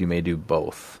base, you may do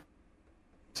both.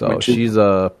 So she's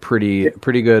a pretty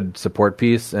good support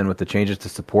piece, and with the changes to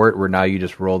support, where now you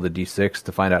just roll the d6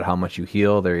 to find out how much you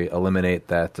heal, they eliminate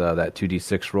that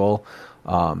 2d6 roll.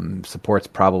 Support's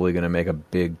probably going to make a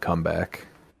big comeback.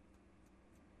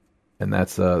 And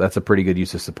that's a pretty good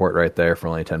use of support right there for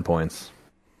only 10 points.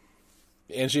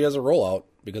 And she has a rollout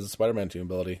because of Spider-Man team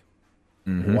ability.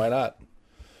 Mm-hmm. Why not?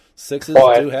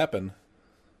 6s do happen.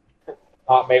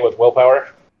 Aunt May with willpower.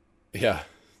 Yeah.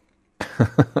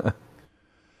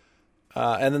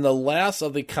 And then the last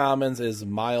of the commons is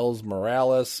Miles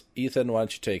Morales. Ethan, why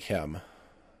don't you take him?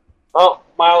 Well,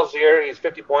 Miles here, he's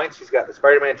 50 points. He's got the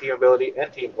Spider-Man team ability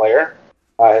and team player.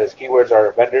 His keywords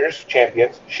are Vendors,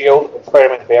 Champions, Shield, and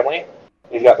Spider-Man family.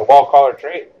 He's got the Wall Collar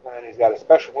trait, and he's got a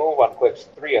special move on clicks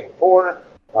 3 and 4,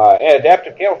 and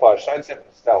Adaptive Camouflage, Sidestep,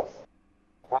 and Stealth.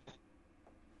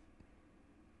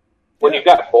 When you've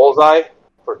got Bullseye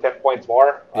for 10 points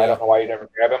more, I don't know why you never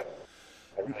grab him.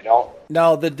 I really don't.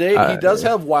 Now, he does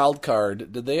have Wild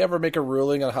Card. Did they ever make a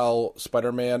ruling on how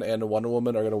Spider-Man and Wonder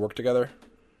Woman are going to work together?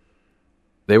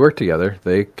 They work together.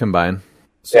 They combine.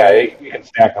 So Yeah, you can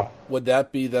stack them. would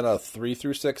that be then a 3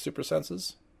 through 6 super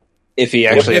senses? If he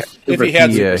actually, If he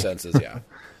had super Yeah. senses, yeah.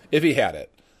 If he had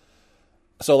it.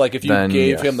 So, like, if you Then,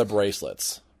 gave yes. him the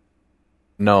bracelets.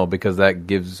 No, because that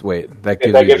gives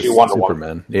gives you Wonder Woman.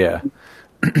 Superman. Yeah.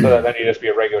 So then you just be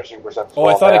a regular Super Sense. Oh,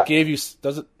 I thought it gave you...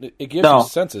 It gives you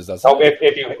senses, doesn't No, it?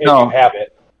 if you have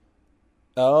it.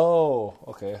 Oh,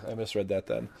 okay. I misread that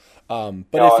then. But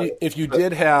No, if you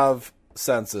did have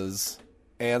senses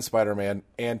and Spider-Man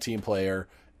and team player,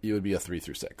 you would be a 3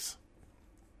 through 6.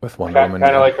 With Wonder Kind Woman.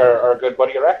 of like our good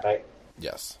buddy Arachnite.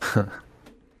 Yes.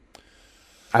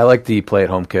 I like the Play at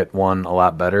Home kit one a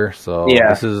lot better. So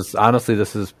Yeah.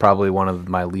 this is probably one of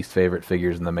my least favorite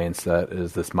figures in the main set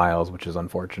is this Miles, which is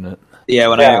unfortunate. yeah,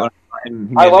 I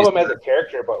love him as a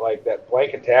character, but like that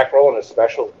blank attack roll and his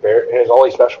his only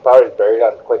special power is buried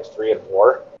on clicks 3 and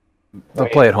 4. The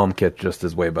Play at Home kit just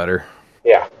is way better.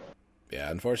 Yeah, Yeah,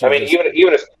 I unfortunately. mean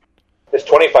even his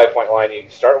 25-point line, you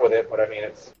start with it, but I mean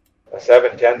it's a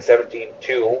 7-10,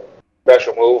 17-2,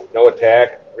 special move, no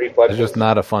attack, reflex. It's just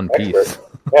not a fun piece.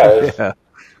 Yeah, Yeah.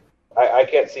 I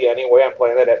can't see any way I'm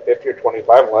playing that at 50 or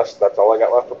 25 unless that's all I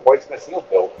got left for points in the sealed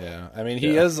build. Yeah, I mean,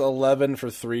 he is 11 for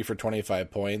 3 for 25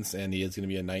 points, and he is going to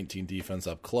be a 19 defense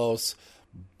up close.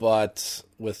 But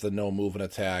with the no move and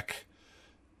attack,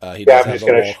 he does have the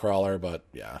wall crawler, but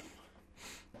yeah.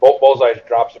 Bullseye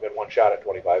drops him in one shot at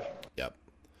 25. Yep.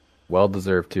 Well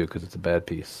deserved, too, because it's a bad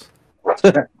piece.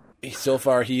 So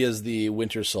far, he is the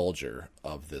Winter Soldier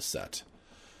of this set.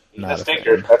 He's a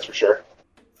stinker, that's for sure.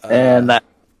 And that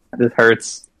just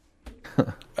hurts.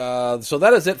 So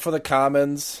that is it for the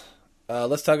commons.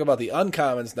 Let's talk about the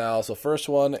uncommons now. So first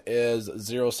one is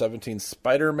 017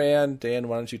 Spider-Man. Dan,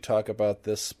 why don't you talk about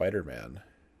this Spider-Man?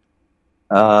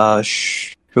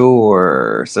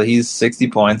 Sure. So he's 60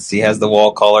 points. He has the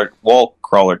wall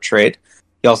crawler trait.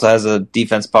 He also has a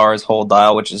defense power as whole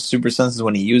dial, which is super sensitive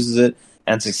when he uses it,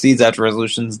 and succeeds after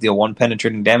resolutions, deal 1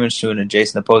 penetrating damage to an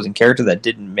adjacent opposing character that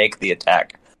didn't make the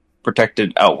attack.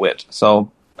 Protected outwit.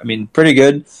 So, I mean, pretty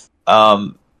good.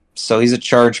 So he's a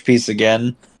charge piece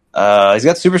again. He's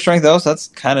got super strength though, so that's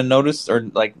kind of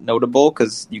notable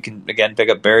because you can again pick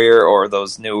up barrier or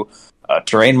those new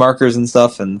terrain markers and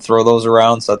stuff and throw those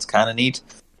around. So that's kind of neat.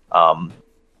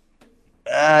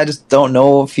 I just don't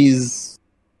know if he's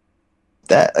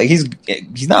that. Like,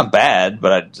 he's not bad,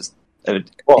 but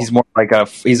he's more like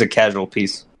he's a casual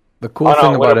piece. The cool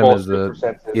thing about him is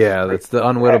it's the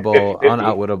unwittable,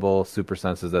 unoutwittable super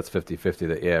senses. That's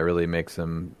 50-50. That really makes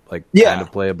him kind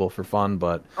of playable for fun.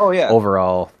 But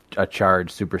overall, a charged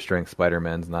super strength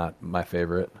Spider-Man's not my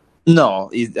favorite.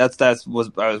 No, that's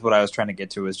what I was trying to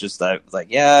get to. Is just that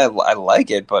I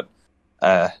like it, but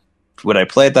would I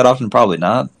play it that often? Probably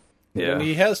not. Yeah, and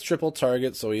he has triple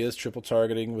target, so he is triple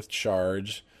targeting with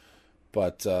charge.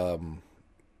 But and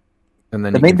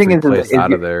then the main thing is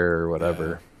out of there or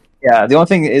whatever. Yeah, the only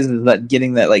thing is that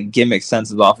getting that gimmick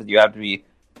senses off it, you have to be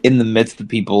in the midst of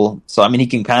people. So I mean, he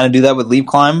can kind of do that with leap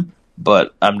climb,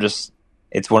 but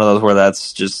it's one of those where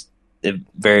that's just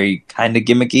very kind of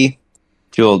gimmicky,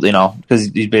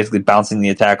 because he's basically bouncing the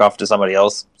attack off to somebody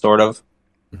else, sort of.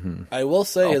 Mm-hmm. I will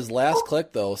say his last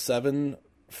click though, 7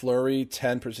 flurry,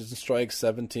 10 precision strike,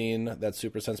 17 that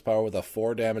super sense power with a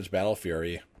 4 damage battle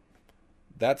fury.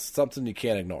 That's something you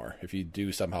can't ignore if you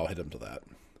do somehow hit him to that.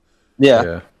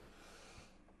 Yeah.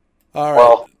 All right.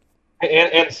 Well,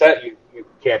 in set you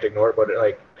can't ignore it, but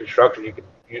construction you can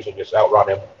usually just outrun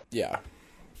him. Yeah.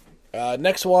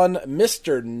 Next one,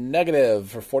 Mr. Negative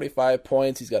for 45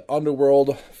 points. He's got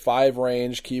Underworld, 5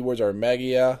 range. Keywords are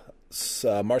Magia,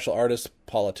 Martial Artist,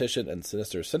 Politician, and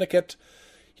Sinister Syndicate.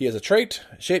 He has a trait,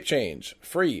 Shape Change.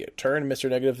 Free. Turn Mr.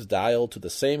 Negative's dial to the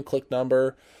same click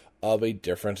number of a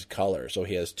different color. So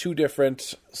he has 2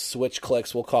 different switch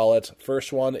clicks, we'll call it.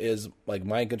 First one is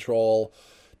Mind Control,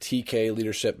 TK,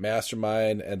 Leadership,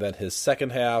 Mastermind, and then his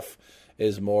second half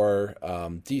is more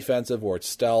defensive, or it's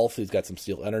stealth. He's got some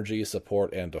Steel Energy,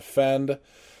 Support, and Defend.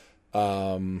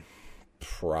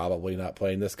 Probably not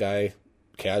playing this guy.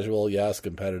 Casual, yes.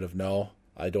 Competitive, no.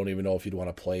 I don't even know if you'd want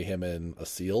to play him in a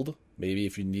sealed. Maybe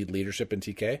if you need Leadership in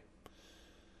TK.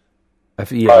 I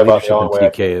think Leadership in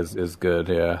TK is good,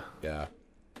 yeah. Yeah.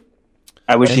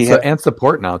 I wish and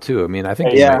support now, too. I mean, I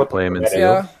think you might play him in sealed.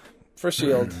 Yeah, for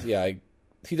sealed,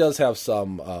 he does have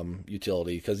some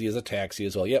utility because he is a taxi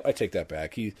as well. Yep, I take that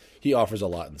back. He offers a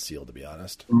lot in sealed, to be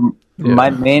honest. My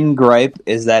main gripe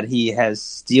is that he has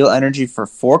Steel Energy for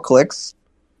 4 clicks,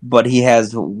 but he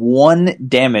has 1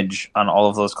 damage on all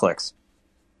of those clicks.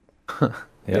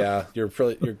 Yeah, you're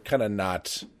kind of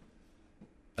not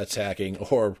attacking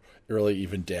or really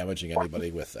even damaging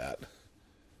anybody with that.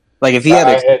 Like if he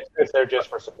had, it's there just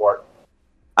for support.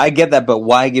 I get that, but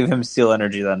why give him Steel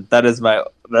Energy then? That is my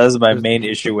main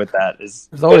issue with that.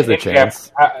 There's always a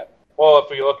chance. Well,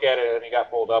 if you look at it and he got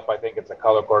pulled up, I think it's a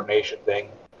color coordination thing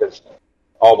because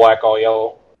all black, all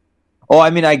yellow. Oh, I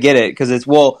mean, I get it because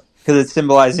it's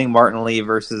symbolizing Martin Lee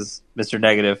versus Mr.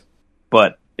 Negative,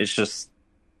 but it's just,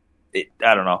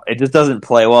 I don't know. It just doesn't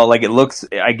play well. Like it looks,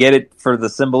 I get it for the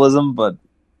symbolism, but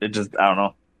it just, I don't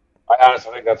know. I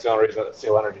honestly think that's the only reason that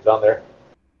Steel Energy's on there.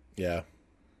 Yeah.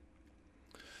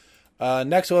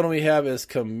 Next one we have is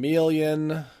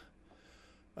Chameleon.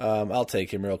 I'll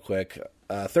take him real quick.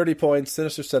 30 points,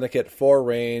 Sinister Syndicate, 4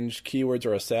 range. Keywords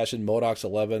are Assassin, Modox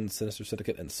 11, Sinister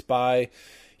Syndicate, and Spy.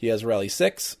 He has Rally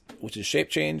 6, which is Shape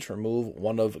Change. Remove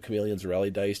one of Chameleon's Rally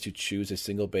dice to choose a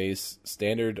single base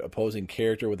standard opposing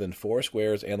character within 4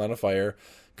 squares and line of fire.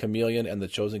 Chameleon and the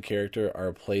chosen character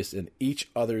are placed in each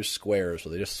other's squares, so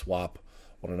they just swap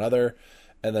one another.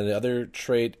 And then the other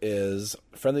trait is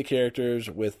friendly characters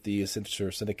with the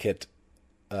Sinister Syndicate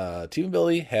Team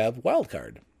Ability have Wild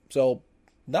Card. So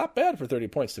not bad for 30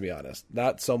 points, to be honest.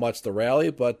 Not so much the rally,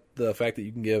 but the fact that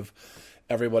you can give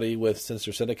everybody with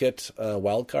Sinister Syndicate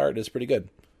Wild Card is pretty good.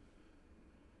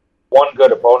 One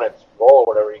good opponent's roll or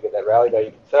whatever, you get that rally die,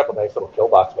 you can set up a nice little kill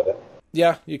box with it.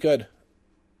 Yeah, you could.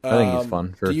 I think it's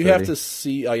fun. Do you have to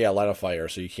see... Oh, yeah, Line of Fire,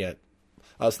 so you can't...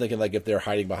 I was thinking like if they're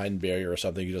hiding behind barrier or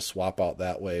something, you just swap out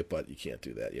that way, but you can't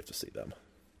do that. You have to see them.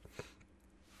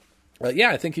 Yeah,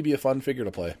 I think he'd be a fun figure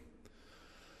to play.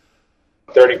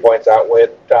 30 points out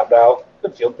with top dial.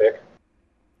 Good field pick.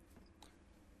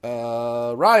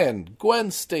 Ryan,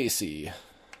 Gwen Stacy.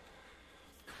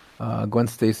 Gwen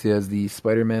Stacy has the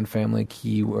Spider-Man family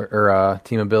key or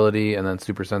team ability, and then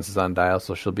super senses on dial,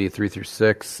 so she'll be 3 through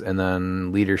 6, and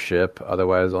then leadership.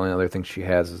 Otherwise, the only other thing she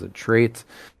has is a trait.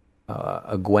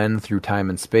 A Gwen through time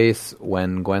and space.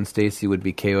 When Gwen Stacy would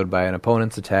be KO'd by an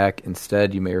opponent's attack,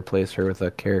 instead you may replace her with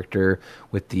a character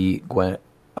with the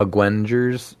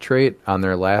Gwengers trait on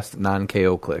their last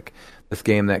non-KO click. This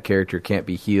game, that character can't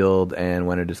be healed, and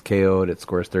when it is KO'd, it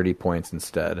scores 30 points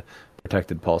instead.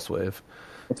 Protected Pulse Wave.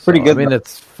 It's pretty good. I mean,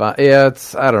 it's fine. Yeah,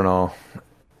 it's, I don't know.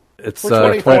 It's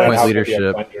 20-point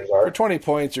leadership. For 20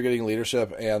 points, you're getting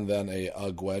leadership and then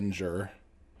a Gwenger.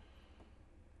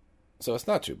 So it's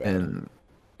not too bad. And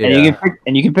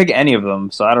you can pick any of them.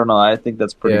 So I don't know. I think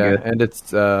that's pretty good. And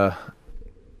it's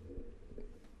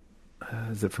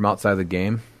is it from outside the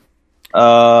game?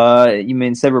 You may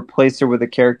instead replace her with a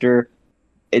character.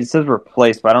 It says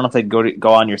replace, but I don't know if they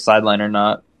go on your sideline or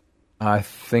not. I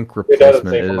think it doesn't replacement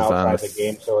say from is outside on the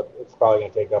game, so it's probably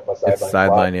going to take up a sideline. It's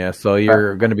sideline, yeah. So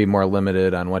you're going to be more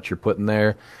limited on what you're putting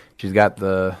there. She's got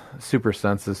the super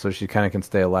senses, so she kind of can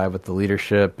stay alive with the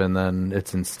leadership, and then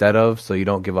it's instead of, so you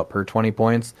don't give up her 20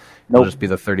 points. It'll just be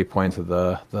the 30 points of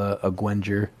the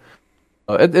Gwenger.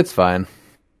 It's fine.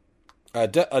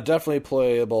 Definitely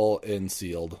playable in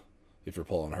sealed if you're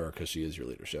pulling her, because she is your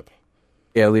leadership.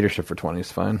 Yeah, leadership for 20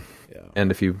 is fine. Yeah.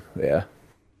 And if you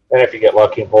get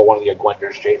lucky and pull one of the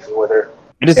Gwenders chases with her.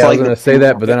 I was going to say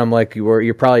that, but then I'm like,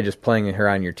 you're probably just playing her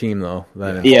on your team, though.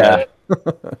 Yeah.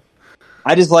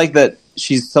 I just like that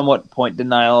she's somewhat point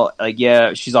denial. Like,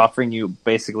 yeah, she's offering you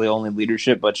basically only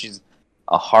leadership, but she's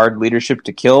a hard leadership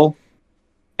to kill.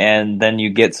 And then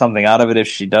you get something out of it if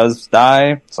she does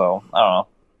die. So, I don't know.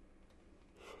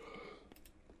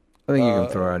 I think you can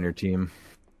throw her on your team.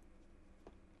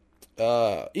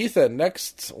 Ethan,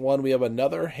 next one we have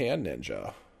another Hand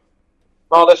Ninja.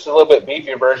 Well, this is a little bit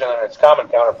beefier version than its common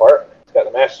counterpart. It's got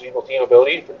the Master Evil team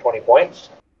ability for 20 points.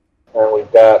 And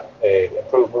we've got a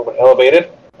improved movement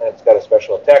elevated. And it's got a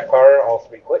special attack power, all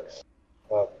 3 clicks.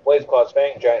 Blaze Claw's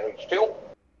Fang, Giant Reach 2.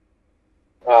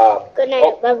 Good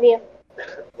night, love you.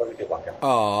 Love you too, Blanca.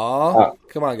 Aww.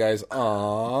 Come on, guys.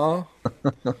 Aww.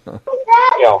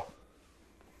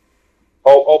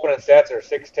 Opening stats are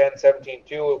 6'10",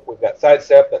 17-2. We've got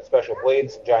Sidestep, that's Special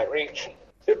Blades, and Giant Reach.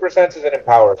 Super Senses and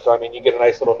Empower. So, I mean, you get a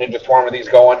nice little ninja swarm of these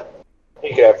going.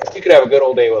 You could have a good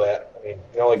old day with that. I mean,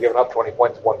 you're only giving up 20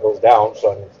 points if one goes down,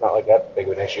 so I mean, it's not like that big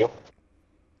of an issue.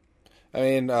 I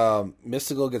mean,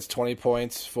 Mystical gets 20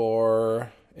 points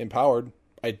for Empowered.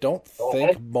 I don't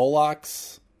think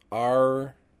Molochs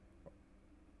are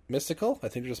Mystical. I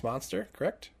think they're just Monster,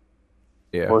 correct?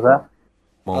 Yeah. What was that?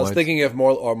 Moloids. I was thinking if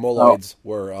Moloids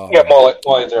were...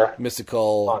 Moloids are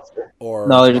Mystical monster. Or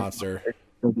no, Monster.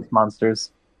 They're just monsters.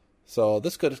 So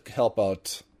this could help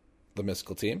out the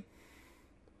Mystical team.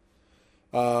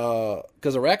 Because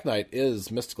Arachnite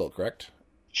is Mystical, correct?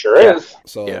 Sure is.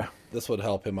 So this would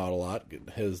help him out a lot, get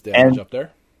his damage up there.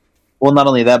 Well, not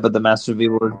only that, but the Master of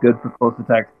Evil is good for close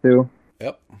attacks too.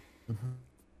 Yep.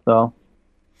 So,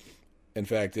 in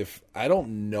fact, I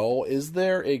don't know, is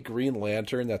there a Green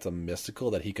Lantern that's a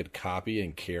Mystical that he could copy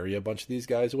and carry a bunch of these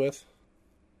guys with?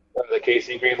 The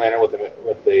KC Green Lantern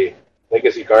with the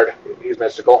Legacy card, he's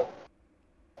Mystical.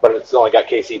 But it's only got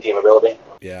KC team ability.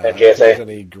 Yeah, and if there's JSA.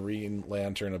 any Green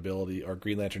Lantern ability or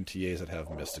Green Lantern TAs that have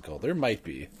Mystical. There might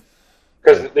be.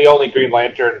 Because the only Green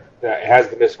Lantern that has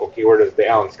the Mystical keyword is the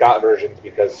Alan Scott version,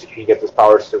 because he gets his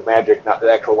powers through magic, not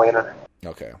the actual lantern.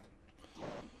 Okay.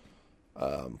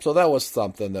 So that was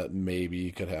something that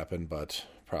maybe could happen, but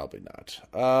probably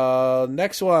not.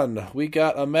 Next one, we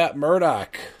got a Matt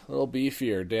Murdock. A little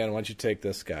beefier. Dan, why don't you take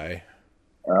this guy?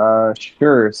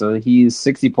 Sure. So he's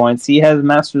 60 points. He has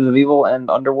Masters of Evil and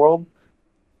Underworld.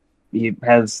 He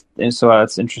has, and so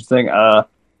that's interesting.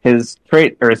 His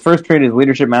first trait is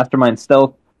Leadership Mastermind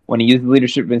Stealth. When he uses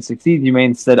leadership and succeeds, you may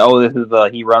instead, this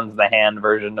is he runs the hand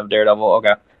version of Daredevil.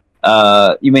 Okay.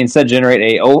 You may instead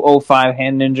generate a 005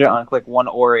 Hand Ninja on click 1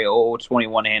 or a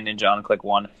 0021 Hand Ninja on click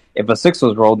 1. If a 6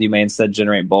 was rolled, you may instead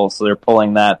generate both. So they're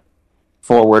pulling that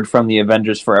forward from the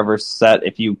Avengers Forever set.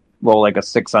 If you roll like a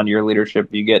 6 on your leadership,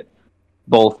 you get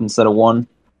both instead of 1.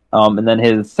 And then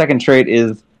his second trait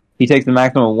is he takes the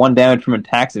maximum of 1 damage from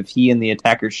attacks if he and the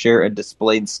attacker share a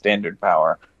displayed standard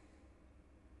power.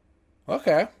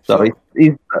 Okay. So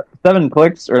he's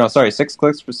 6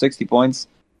 clicks for 60 points.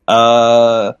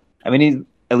 I mean, he's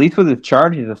at least with his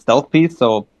charge, he's a stealth piece,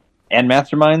 and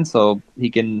mastermind, so he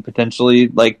can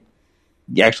potentially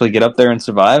actually get up there and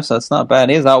survive. So that's not bad.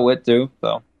 He has outwit too.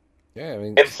 So yeah, I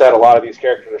mean, instead, a lot of these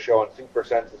characters are showing super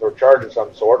senses or charge of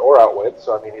some sort or outwit.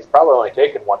 So I mean, he's probably only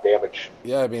taking 1 damage.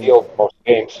 Yeah, I mean, deal most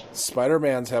games.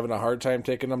 Spider-Man's having a hard time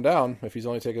taking him down if he's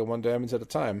only taking 1 damage at a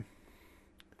time.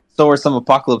 So are some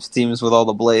Apocalypse teams with all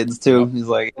the blades too. He's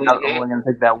like, I'm only going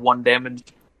to take that 1 damage.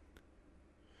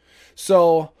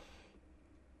 So,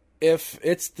 if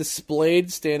it's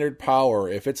displayed standard power,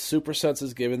 if its super sense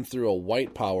is given through a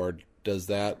white power, does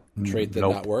that trait then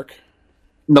not work?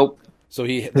 Nope. So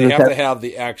they have to have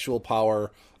the actual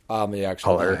power on the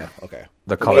actual color. Die. Okay.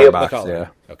 The color box, the color.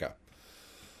 yeah. Okay.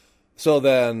 So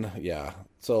then, yeah.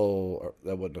 So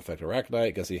that wouldn't affect Arachnite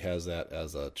because he has that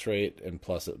as a trait, and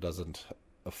plus it doesn't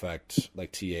affect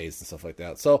like TAs and stuff like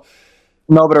that. So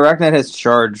no, but Arachnite has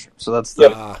charge, so that's the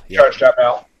charge shot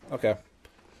now. Okay.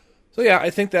 So yeah, I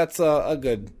think that's a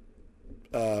good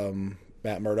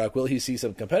Matt Murdock. Will he see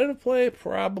some competitive play?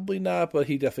 Probably not, but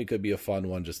he definitely could be a fun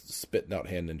one, just spitting out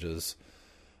hand ninjas.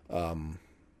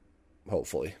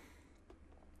 Hopefully.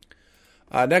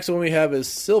 Next one we have is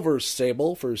Silver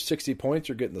Sable. For 60 points,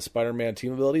 you're getting the Spider-Man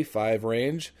team ability, 5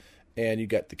 range, and you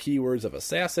get the keywords of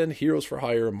Assassin, Heroes for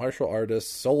Hire, Martial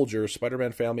Artist, Soldier,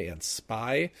 Spider-Man Family, and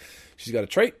Spy. She's got a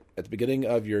trait. At the beginning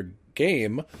of your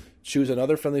game, choose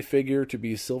another friendly figure to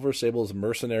be Silver Sable's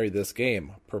mercenary this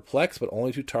game. Perplex, but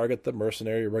only to target the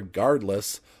mercenary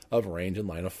regardless of range and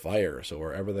line of fire, so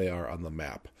wherever they are on the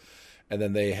map. And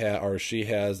then she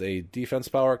has a defense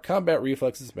power, combat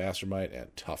reflexes, mastermind,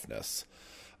 and toughness.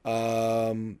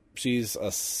 She's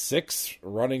a 6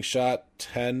 running shot,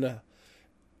 10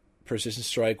 precision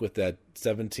strike with that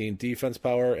 17 defense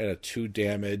power, and a 2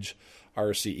 damage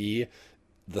RCE.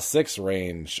 The 6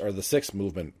 range, or the 6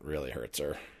 movement really hurts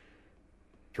her.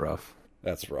 It's rough.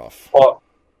 That's rough. Well,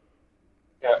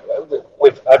 yeah,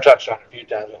 I've touched on it a few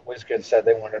times. WizKids said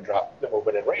they want to drop the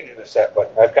movement and range in the set,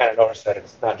 but I've kind of noticed that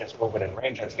it's not just movement and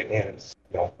range that's getting in. It's,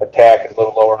 attack is a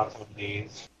little lower on some of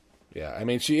these. Yeah, I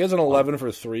mean, she is an 11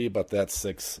 for 3, but that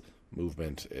 6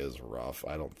 movement is rough.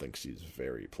 I don't think she's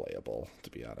very playable, to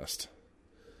be honest.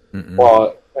 Mm-mm.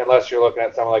 Well, unless you're looking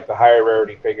at some of like the higher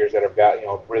rarity figures that have got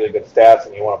really good stats,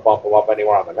 and you want to bump them up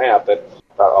anywhere on the map, that's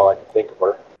about all I can think of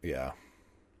her. Yeah.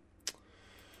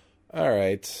 All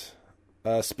right.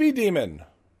 Speed Demon.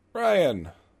 Ryan.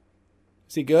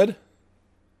 Is he good?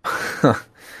 I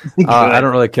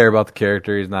don't really care about the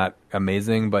character. He's not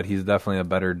amazing, but he's definitely a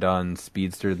better done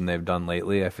speedster than they've done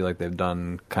lately. I feel like they've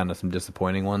done kind of some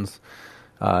disappointing ones.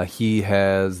 He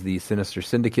has the Sinister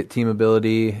Syndicate team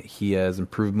ability. He has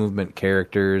improved movement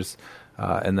characters,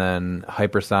 and then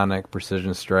hypersonic,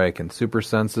 precision strike, and super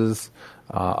senses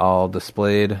all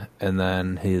displayed. And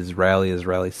then his rally is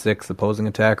rally 6 opposing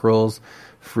attack rolls.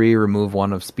 Free, remove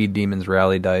 1 of Speed Demon's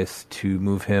rally dice to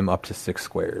move him up to 6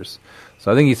 squares.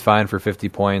 So I think he's fine for 50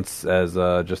 points as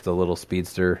just a little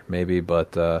speedster, maybe,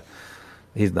 but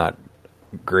he's not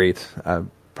great. I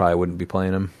probably wouldn't be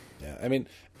playing him. Yeah, I mean,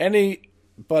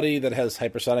 anybody that has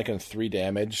hypersonic and 3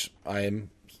 damage,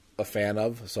 I'm a fan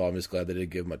of, so I'm just glad they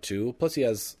did give him a 2. Plus he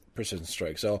has precision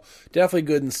strike, so definitely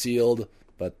good and sealed,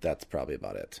 but that's probably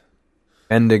about it.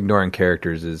 And ignoring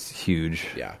characters is huge.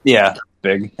 Yeah,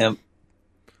 big. Yep.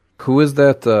 Who was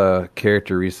that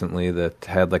character recently that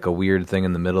had like a weird thing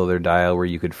in the middle of their dial where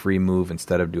you could free move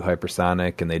instead of do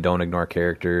hypersonic, and they don't ignore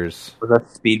characters? Was that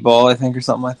Speedball, I think, or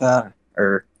something like that?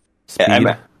 Or Speed?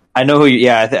 I know who.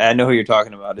 I know who you're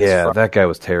talking about. That guy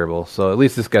was terrible. So at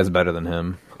least this guy's better than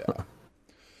him.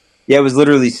 Yeah, it was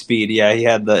literally Speed. Yeah, he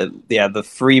had the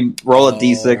free roll a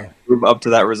d6, move up to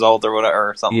that result or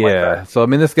whatever, or something like that. So I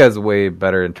mean, this guy's way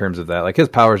better in terms of that. Like his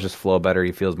powers just flow better.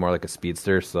 He feels more like a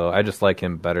speedster. So I just like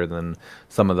him better than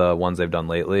some of the ones they've done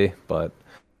lately. But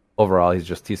overall,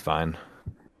 he's fine.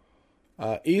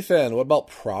 Ethan, what about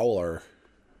Prowler?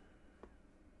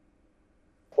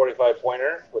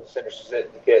 45-pointer with Sinister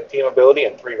Syndicate team ability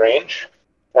and 3 range.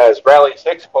 Has rally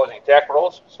 6 opposing attack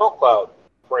rolls. Smoke Cloud.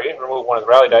 Free. Remove 1 of the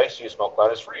rally dice. Use Smoke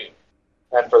Cloud as free.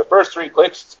 And for the first 3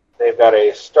 clicks, they've got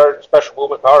a special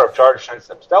movement power of charge, strength,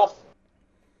 and stealth.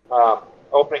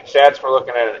 Opening stats, we're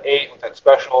looking at an 8 with that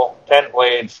special, 10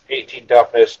 blades, 18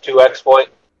 toughness, 2 exploit.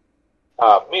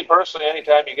 Me personally,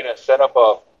 anytime you're going to set up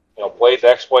a blades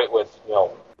exploit with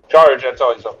charge, that's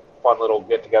always a fun little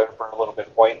get-together for a little bit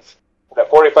of points. At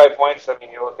 45 points, I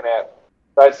mean, you're looking at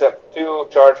sidestep 2,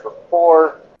 charge for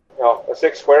 4, a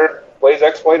 6 square, blaze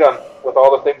exploit on with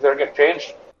all the things that are getting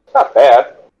changed. It's not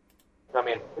bad. I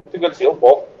mean, it's a good sealed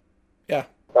bolt. Yeah.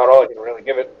 About all I can really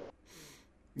give it.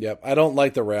 Yep. I don't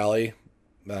like the rally.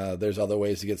 There's other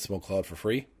ways to get Smoke Cloud for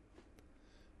free.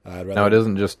 No, it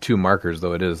isn't just 2 markers,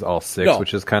 though. It is all 6,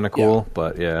 which is kind of cool,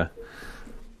 but yeah.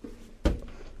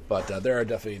 But there are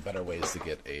definitely better ways to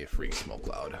get a free Smoke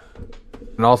Cloud.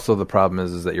 And also the problem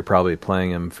is that you're probably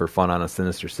playing him for fun on a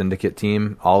Sinister Syndicate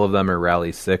team. All of them are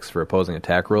rally 6 for opposing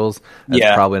attack rolls.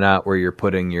 That's probably not where you're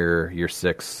putting your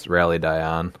 6 rally die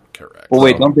on. Correct. Well,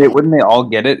 wait, wouldn't they all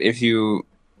get it if you...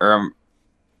 Or am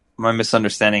I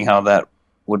misunderstanding how that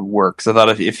would work? Because I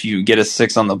thought if you get a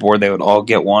 6 on the board, they would all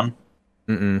get 1.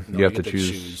 No, you have to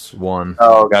choose 1.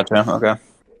 Oh, gotcha. Okay.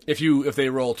 If they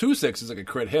roll 2 6s like a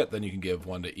crit hit, then you can give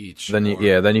 1 to each. Then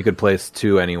you could place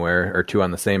 2 anywhere or 2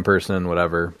 on the same person,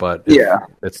 whatever. But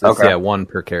it's 1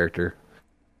 per character.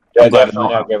 Yeah, definitely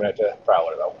not giving it to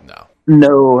Prowler though.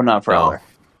 No, not Prowler.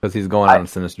 Because he's going on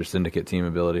Sinister Syndicate team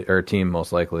ability or team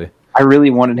most likely. I really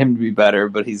wanted him to be better,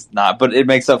 but he's not. But it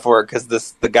makes up for it because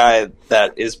the guy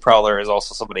that is Prowler is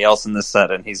also somebody else in this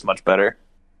set, and he's much better.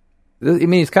 I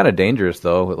mean, he's kind of dangerous,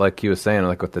 though. Like he was saying,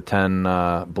 like with the 10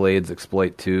 blades,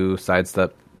 exploit 2,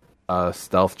 sidestep,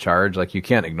 stealth charge. Like you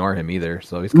can't ignore him either.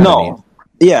 So he's kind of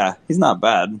neat. Yeah, he's not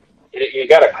bad. You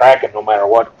got to crack him no matter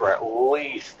what for at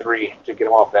least 3 to get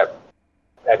him off that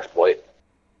exploit.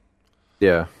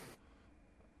 Yeah.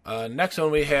 Next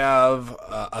one, we have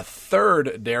a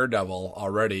third Daredevil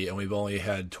already, and we've only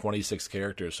had 26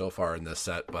 characters so far in this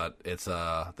set, but it's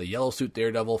the Yellow Suit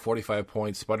Daredevil, 45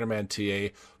 points, Spider-Man TA,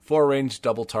 4-range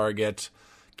double target,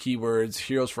 keywords,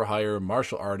 Heroes for Hire,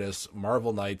 Martial Artists,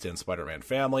 Marvel Knights, and Spider-Man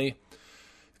Family.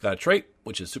 Got a trait,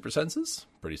 which is Super Senses,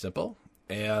 pretty simple,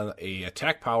 and a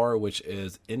attack power, which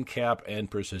is In-Cap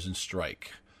and Precision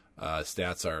Strike.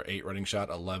 Stats are 8 running shot,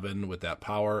 11 with that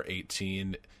power,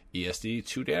 18 ESD,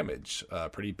 2 damage.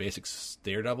 Pretty basic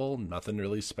Daredevil. Nothing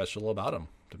really special about him,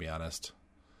 to be honest.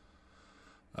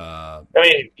 I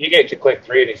mean, you get to click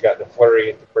 3, and he's got the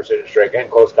flurry, the precision strike, and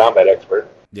close combat expert.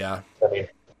 Yeah. I mean,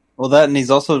 well, that and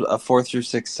he's also a 4 through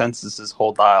 6 senses his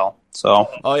whole dial. So.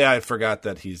 Oh yeah, I forgot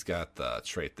that he's got the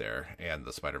trait there and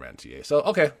the Spider-Man TA. So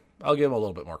okay, I'll give him a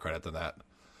little bit more credit than that.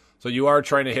 So you are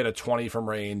trying to hit a 20 from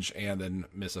range and then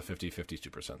miss a 50/50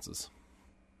 super senses.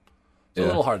 So a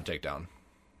little hard to take down.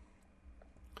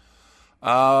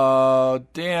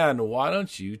 Dan, why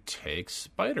don't you take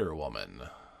Spider-Woman?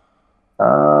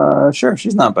 Sure,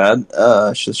 she's not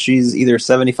bad. She's either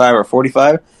 75 or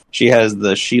 45. She has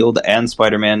the Shield and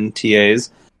Spider-Man TAs.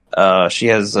 She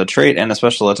has a trait and a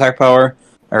special attack power.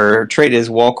 Her trait is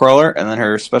Wall Crawler, and then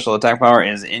her special attack power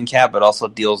is In-Cap, but also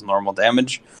deals normal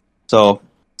damage. So,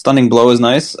 Stunning Blow is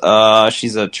nice.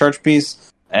 She's a charge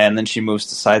piece, and then she moves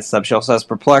to Sidestep. She also has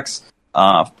Perplex.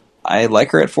 I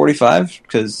like her at 45,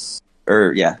 because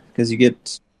you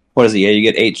get, what is it? Yeah, you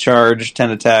get 8 charge,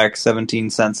 10 attack, 17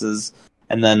 senses,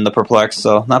 and then the Perplex,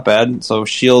 so not bad. So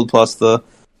Shield plus the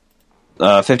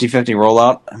 50/50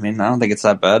 rollout. I mean, I don't think it's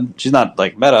that bad. She's not,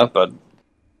 like, meta, but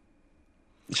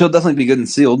she'll definitely be good and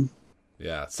sealed.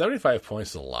 Yeah, 75 points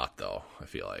is a lot, though, I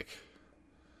feel like.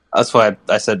 That's why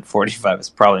I said 45 is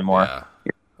probably more. Yeah.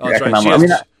 That's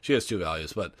right. She has 2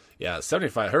 values, but yeah,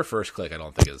 75, her first click I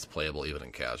don't think is playable even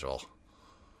in casual.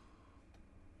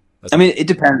 It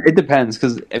depends. It depends,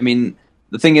 because, I mean,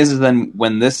 the thing is then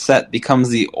when this set becomes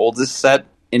the oldest set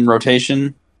in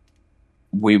rotation,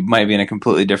 we might be in a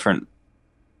completely different,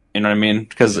 you know what I mean?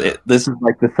 Because this is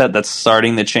like the set that's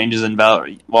starting the changes in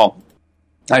value. Well,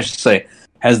 I should say,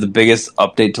 has the biggest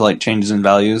update to like changes in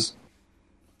values.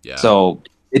 Yeah. So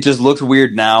it just looks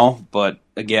weird now, but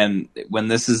again, when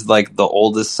this is like the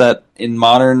oldest set in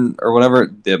Modern or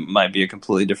whatever, it might be a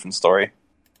completely different story.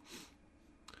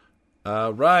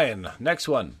 Ryan, next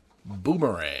one,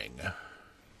 Boomerang.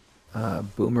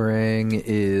 Boomerang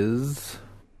is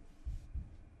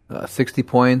 60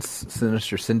 points,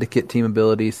 Sinister Syndicate team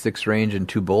ability, 6 range and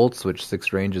 2 bolts, which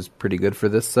 6 range is pretty good for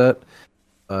this set.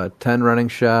 10 running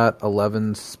shot,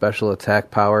 11 special attack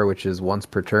power, which is once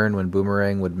per turn when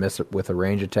Boomerang would miss with a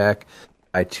range attack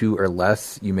by 2 or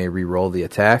less, you may re-roll the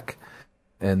attack.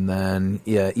 And then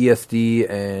ESD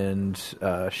and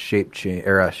shape change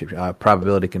or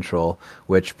probability control,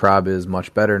 which prob is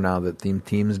much better now that theme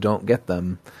teams don't get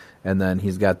them. And then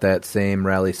he's got that same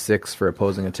rally 6 for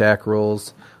opposing attack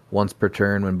rolls. Once per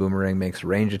turn, when Boomerang makes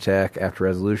range attack after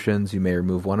resolutions, you may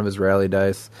remove one of his rally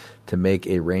dice to make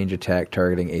a range attack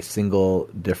targeting a single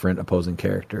different opposing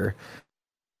character.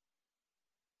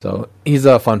 So he's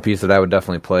a fun piece that I would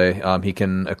definitely play. He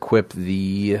can equip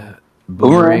the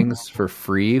boomerangs for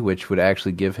free, which would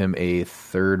actually give him a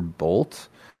third bolt.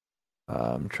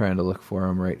 I'm trying to look for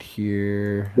him right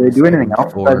here. Do they do anything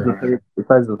else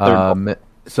besides the third bolt?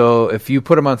 So if you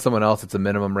put him on someone else, it's a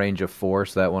minimum range of 4,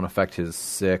 so that won't affect his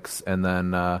 6. And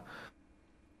then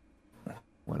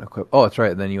when equip, that's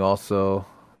right. Then you also,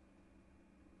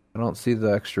 I don't see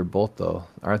the extra bolt though.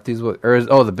 Aren't these what?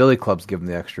 The billy clubs give him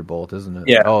the extra bolt, isn't it?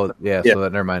 Yeah. Oh yeah. So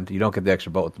that, never mind. You don't get the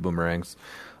extra bolt with the boomerangs.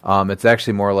 It's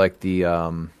actually more like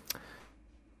the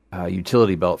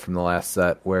utility belt from the last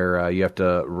set, where you have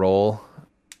to roll.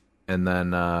 And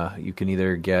then you can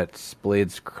either get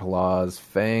Blades, Claws,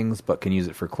 Fangs, but can use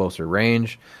it for closer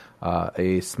range.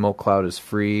 A Smoke Cloud is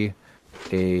free.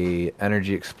 A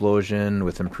Energy Explosion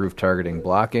with improved targeting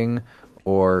blocking.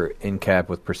 Or Incap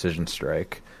with Precision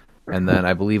Strike. And then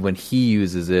I believe when he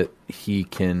uses it, he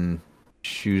can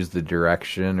choose the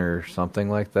direction or something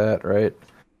like that, right?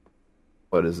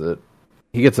 What is it?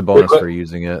 He gets a bonus for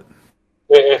using it.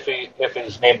 If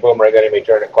he's named Boomerang, then he may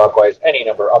turn it clockwise any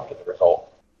number up to the result.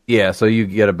 Yeah, so you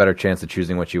get a better chance of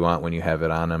choosing what you want when you have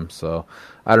it on him. So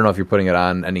I don't know if you're putting it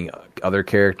on any other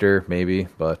character, maybe,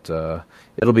 but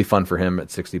it'll be fun for him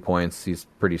at 60 points. He's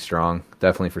pretty strong,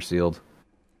 definitely for sealed.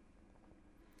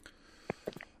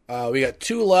 We got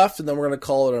 2 left, and then we're going to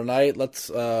call it a night. Let's,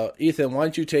 Ethan, why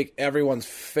don't you take everyone's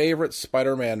favorite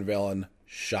Spider-Man villain,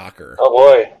 Shocker? Oh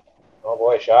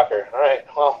boy, Shocker. All right,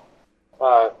 well,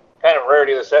 kind of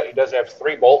rarity of the set. He does have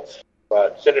 3 bolts.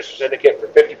 Sinister Syndicate for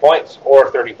 50 points or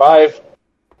 35.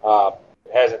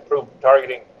 Has improved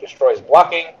targeting, destroys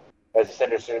blocking. Has a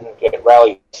Sinister Syndicate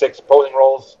rally 6 opposing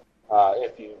rolls.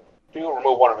 If you do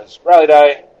remove one of his rally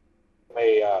die, you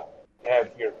may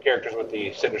have your characters with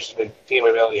the Sinister Syndicate team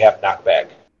ability have knockback.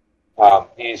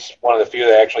 He's one of the few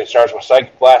that actually starts with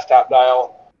Psychic Blast top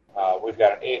dial. We've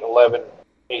got an 8, 11,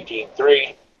 18,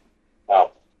 3.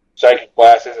 Psychic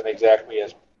Blast isn't exactly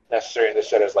as necessary in this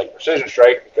set as like Precision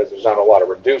Strike because there's not a lot of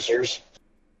reducers.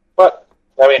 But,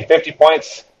 50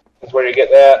 points is where you get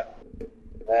that.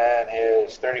 Then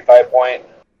his 35 point,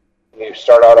 you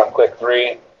start out on click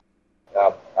 3.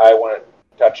 I wouldn't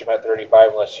touch him at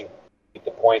 35 unless you get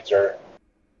the points, or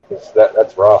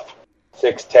that's rough.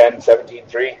 6, 10, 17,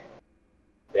 3.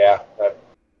 Yeah.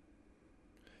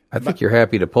 I think you're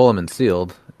happy to pull him in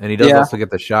sealed. And he does also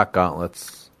get the shock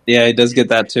gauntlets. Yeah, he does get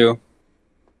that too.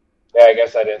 Yeah, I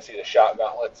guess I didn't see the shot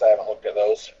gauntlets. I haven't looked at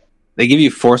those. They give you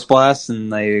Force Blast,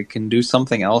 and they can do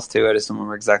something else too. I just don't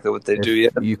remember exactly what they do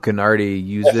yet. You can already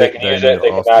use it. They can use it. They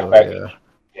can knock back.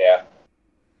 Yeah.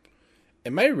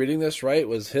 Am I reading this right?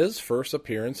 Was his first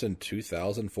appearance in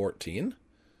 2014?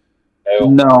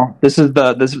 No, this is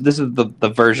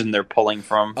the version they're pulling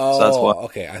from. Oh, so that's what.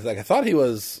 Okay. I thought he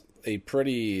was a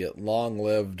pretty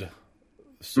long-lived.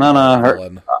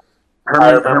 Herman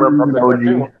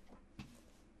too.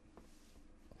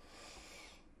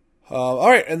 All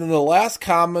right, and then the last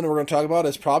common we're going to talk about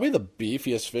is probably the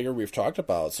beefiest figure we've talked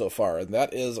about so far, and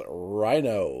that is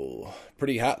Rhino.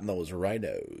 Pretty hot in those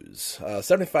rhinos.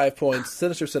 75 points,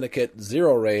 Sinister Syndicate,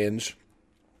 0 range.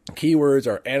 Keywords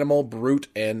are Animal, Brute,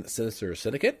 and Sinister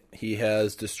Syndicate. He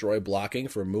has Destroy blocking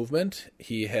for movement.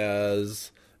 He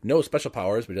has no special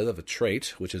powers, but he does have a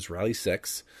trait, which is Rally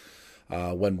 6.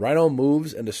 When Rhino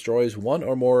moves and destroys 1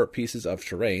 or more pieces of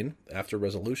terrain, after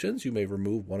resolutions, you may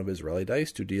remove one of his rally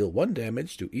dice to deal 1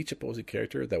 damage to each opposing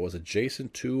character that was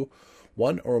adjacent to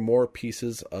 1 or more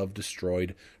pieces of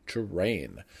destroyed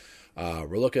terrain.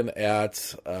 We're looking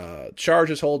at Charge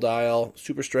his whole dial,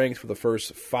 Super Strength for the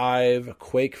first 5,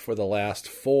 Quake for the last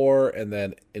 4, and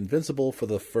then Invincible for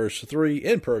the first 3,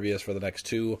 Impervious for the next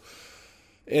 2,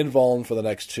 Invuln for the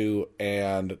next 2,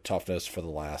 and Toughness for the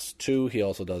last 2. He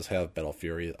also does have Battle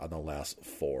Fury on the last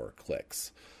 4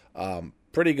 clicks.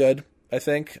 Pretty good, I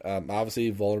think. Obviously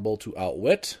vulnerable to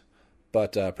Outwit,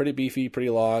 but pretty beefy, pretty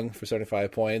long for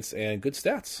 75 points, and good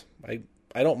stats. I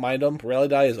don't mind him. Rally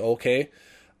die is okay.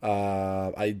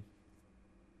 The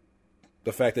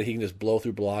fact that he can just blow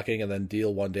through blocking and then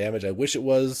deal 1 damage. I wish it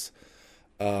was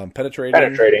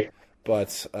penetrating.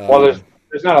 But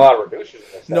there's not a lot of reducers in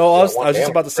this. No, I was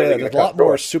just about to say that. There's a lot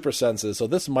more super senses, so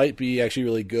this might be actually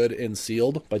really good in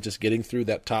sealed by just getting through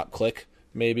that top click,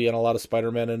 maybe on a lot of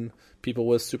Spider-Man and people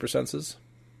with super senses.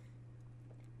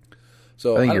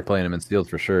 So I think you're playing him in sealed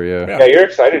for sure, Yeah, you're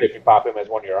excited if you pop him as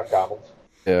one of your uncommons.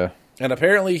 Yeah. And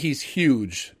apparently he's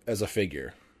huge as a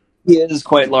figure. He is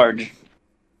quite large.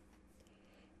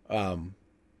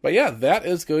 But yeah, that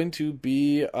is going to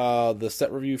be the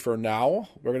set review for now.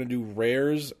 We're going to do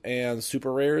rares and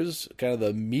super rares, kind of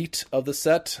the meat of the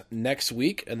set next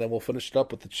week, and then we'll finish it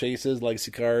up with the chases,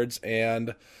 legacy cards,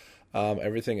 and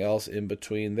everything else in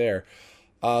between there.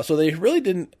 So they really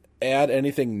didn't add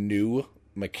anything new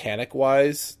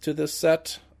mechanic-wise to this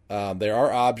set. There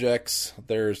are objects.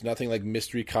 There's nothing like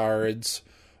mystery cards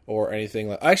or anything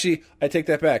like... Actually, I take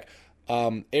that back.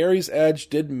 Ares Edge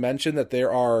did mention that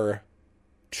there are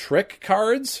trick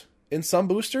cards in some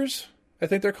boosters, I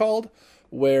think they're called,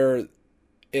 where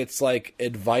it's like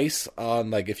advice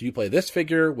on, like, if you play this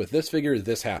figure with this figure,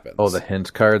 this happens. Oh, the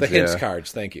hint cards? The hints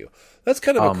cards, thank you. That's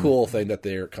kind of a cool thing that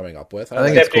they're coming up with. I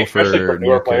think it's cool for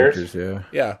newer players.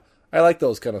 Yeah. I like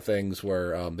those kind of things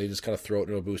where they just kind of throw it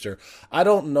into a booster. I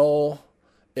don't know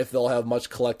if they'll have much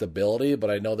collectability, but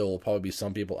I know there will probably be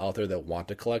some people out there that want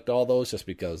to collect all those just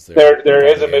because there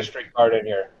is a mystery card in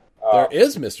here. There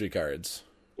is mystery cards.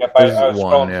 Yep, I was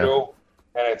scrolling through,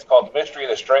 and it's called The Mystery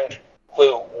of the Strange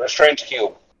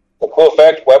Cube. The clue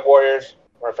effect, Web Warriors,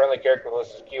 where a friendly character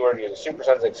lists as keyword, use a Super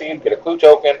Sense Exceed, get a clue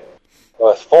token.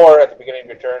 With 4 at the beginning of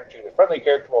your turn, choose a friendly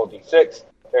character, roll D6.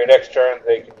 Their next turn,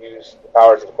 they can use the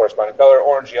powers of the corresponding color: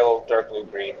 orange, yellow, dark blue,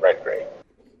 green, red, gray.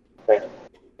 Okay.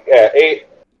 8,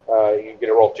 you get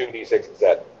to roll 2 D6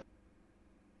 instead.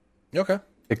 Okay.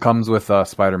 It comes with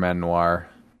Spider-Man Noir.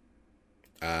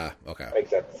 Okay.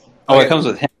 Makes sense. Oh, it comes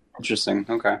with him. Interesting.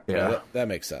 Okay. Yeah, that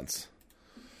makes sense.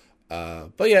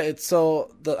 But yeah,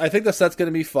 I think the set's going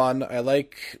to be fun. I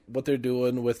like what they're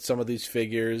doing with some of these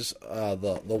figures.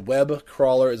 The web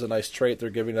crawler is a nice trait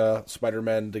they're giving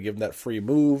Spider-Man to give him that free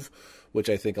move, which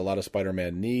I think a lot of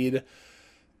Spider-Man need.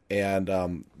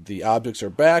 And the objects are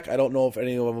back. I don't know if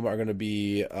any of them are going to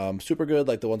be super good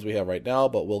like the ones we have right now,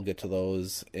 but we'll get to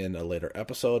those in a later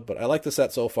episode. But I like the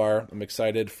set so far. I'm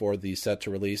excited for the set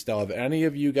to release. Now, have any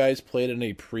of you guys played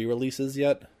any pre-releases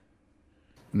yet?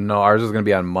 No, ours is going to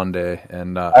be on Monday,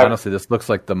 and honestly, this looks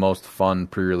like the most fun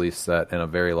pre-release set in a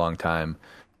very long time.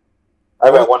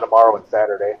 I've got one tomorrow and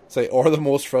Saturday. Or the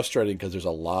most frustrating, because there's a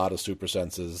lot of Super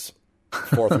Senses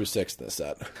 4 through 6 in this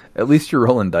set. At least you're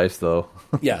rolling dice, though.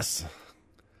 Yes.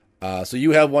 So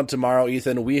you have one tomorrow,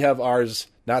 Ethan. We have ours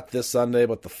not this Sunday,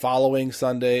 but the following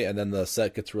Sunday, and then the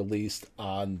set gets released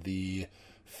on the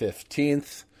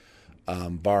 15th,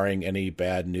 barring any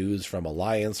bad news from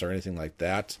Alliance or anything like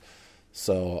that.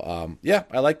 So, yeah,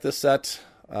 I like this set.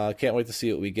 Can't wait to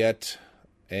see what we get,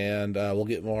 and we'll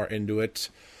get more into it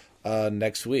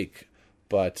next week.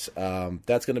 But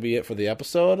that's going to be it for the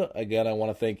episode. Again, I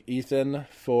want to thank Ethan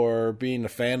for being a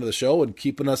fan of the show and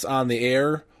keeping us on the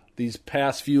air these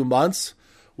past few months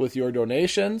with your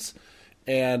donations.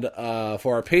 And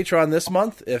for our Patreon this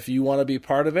month, if you want to be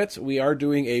part of it, we are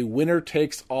doing a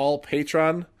winner-takes-all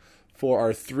Patreon for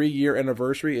our 3-year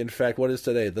anniversary. In fact, what is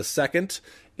today? The 2nd.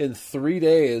 In 3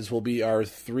 days will be our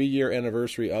 3-year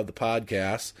anniversary of the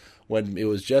podcast, when it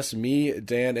was just me,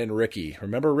 Dan, and Ricky.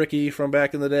 Remember Ricky from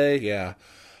back in the day? Yeah.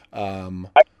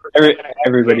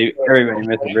 Everybody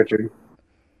misses Richard.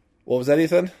 What was that,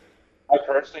 Ethan? I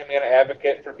personally am an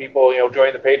advocate for people,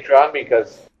 join the Patreon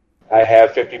because I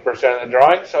have 50% of the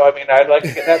drawing. So, I'd like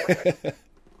to get that.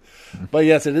 But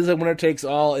yes, it is a winner takes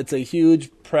all. It's a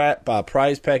huge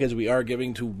prize package we are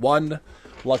giving to one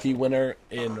lucky winner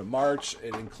in March.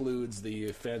 It includes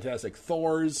the Fantastic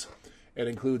Thors. It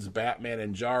includes Batman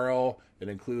and Jarro. It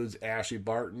includes Ashley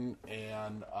Barton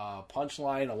and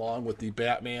Punchline, along with the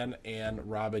Batman and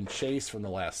Robin Chase from the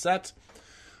last set.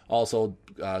 Also,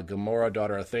 Gamora,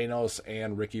 Daughter of Thanos,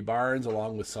 and Ricky Barnes,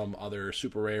 along with some other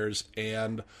super rares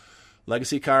and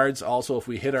legacy cards. Also, if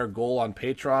we hit our goal on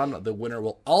Patreon, the winner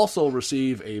will also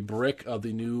receive a brick of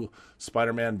the new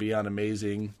Spider-Man Beyond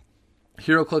Amazing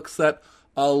HeroClix set,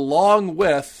 along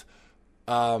with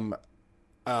an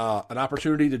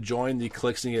opportunity to join the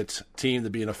Clixing It team to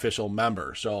be an official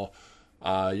member. So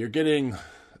you're getting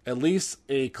at least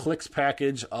a Clix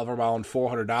package of around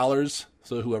 $400.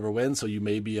 So whoever wins, so you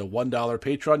may be a $1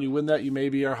 patron, you win that. You may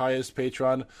be our highest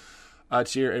patron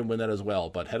tier and win that as well.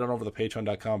 But head on over to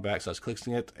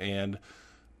patreon.com/ClixingIt and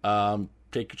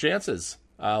take your chances.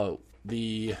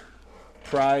 The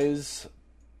prize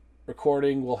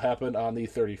recording will happen on the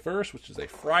 31st, which is a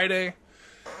Friday.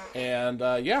 And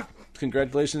yeah,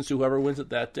 congratulations to whoever wins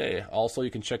it that day. Also, you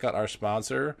can check out our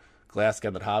sponsor, Glass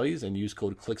Cabinet Hobbies, and use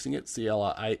code CLIXINGIT,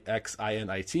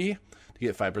 CLIXINIT, to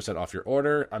get 5% off your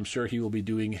order. I'm sure he will be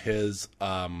doing his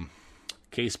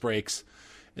case breaks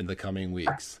in the coming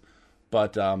weeks.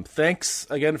 But thanks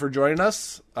again for joining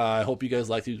us. I hope you guys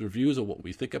like these reviews and what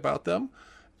we think about them.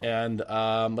 And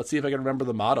let's see if I can remember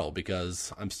the motto,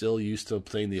 because I'm still used to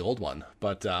saying the old one.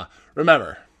 But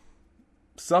remember,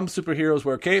 some superheroes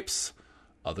wear capes,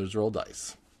 others roll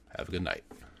dice. Have a good night.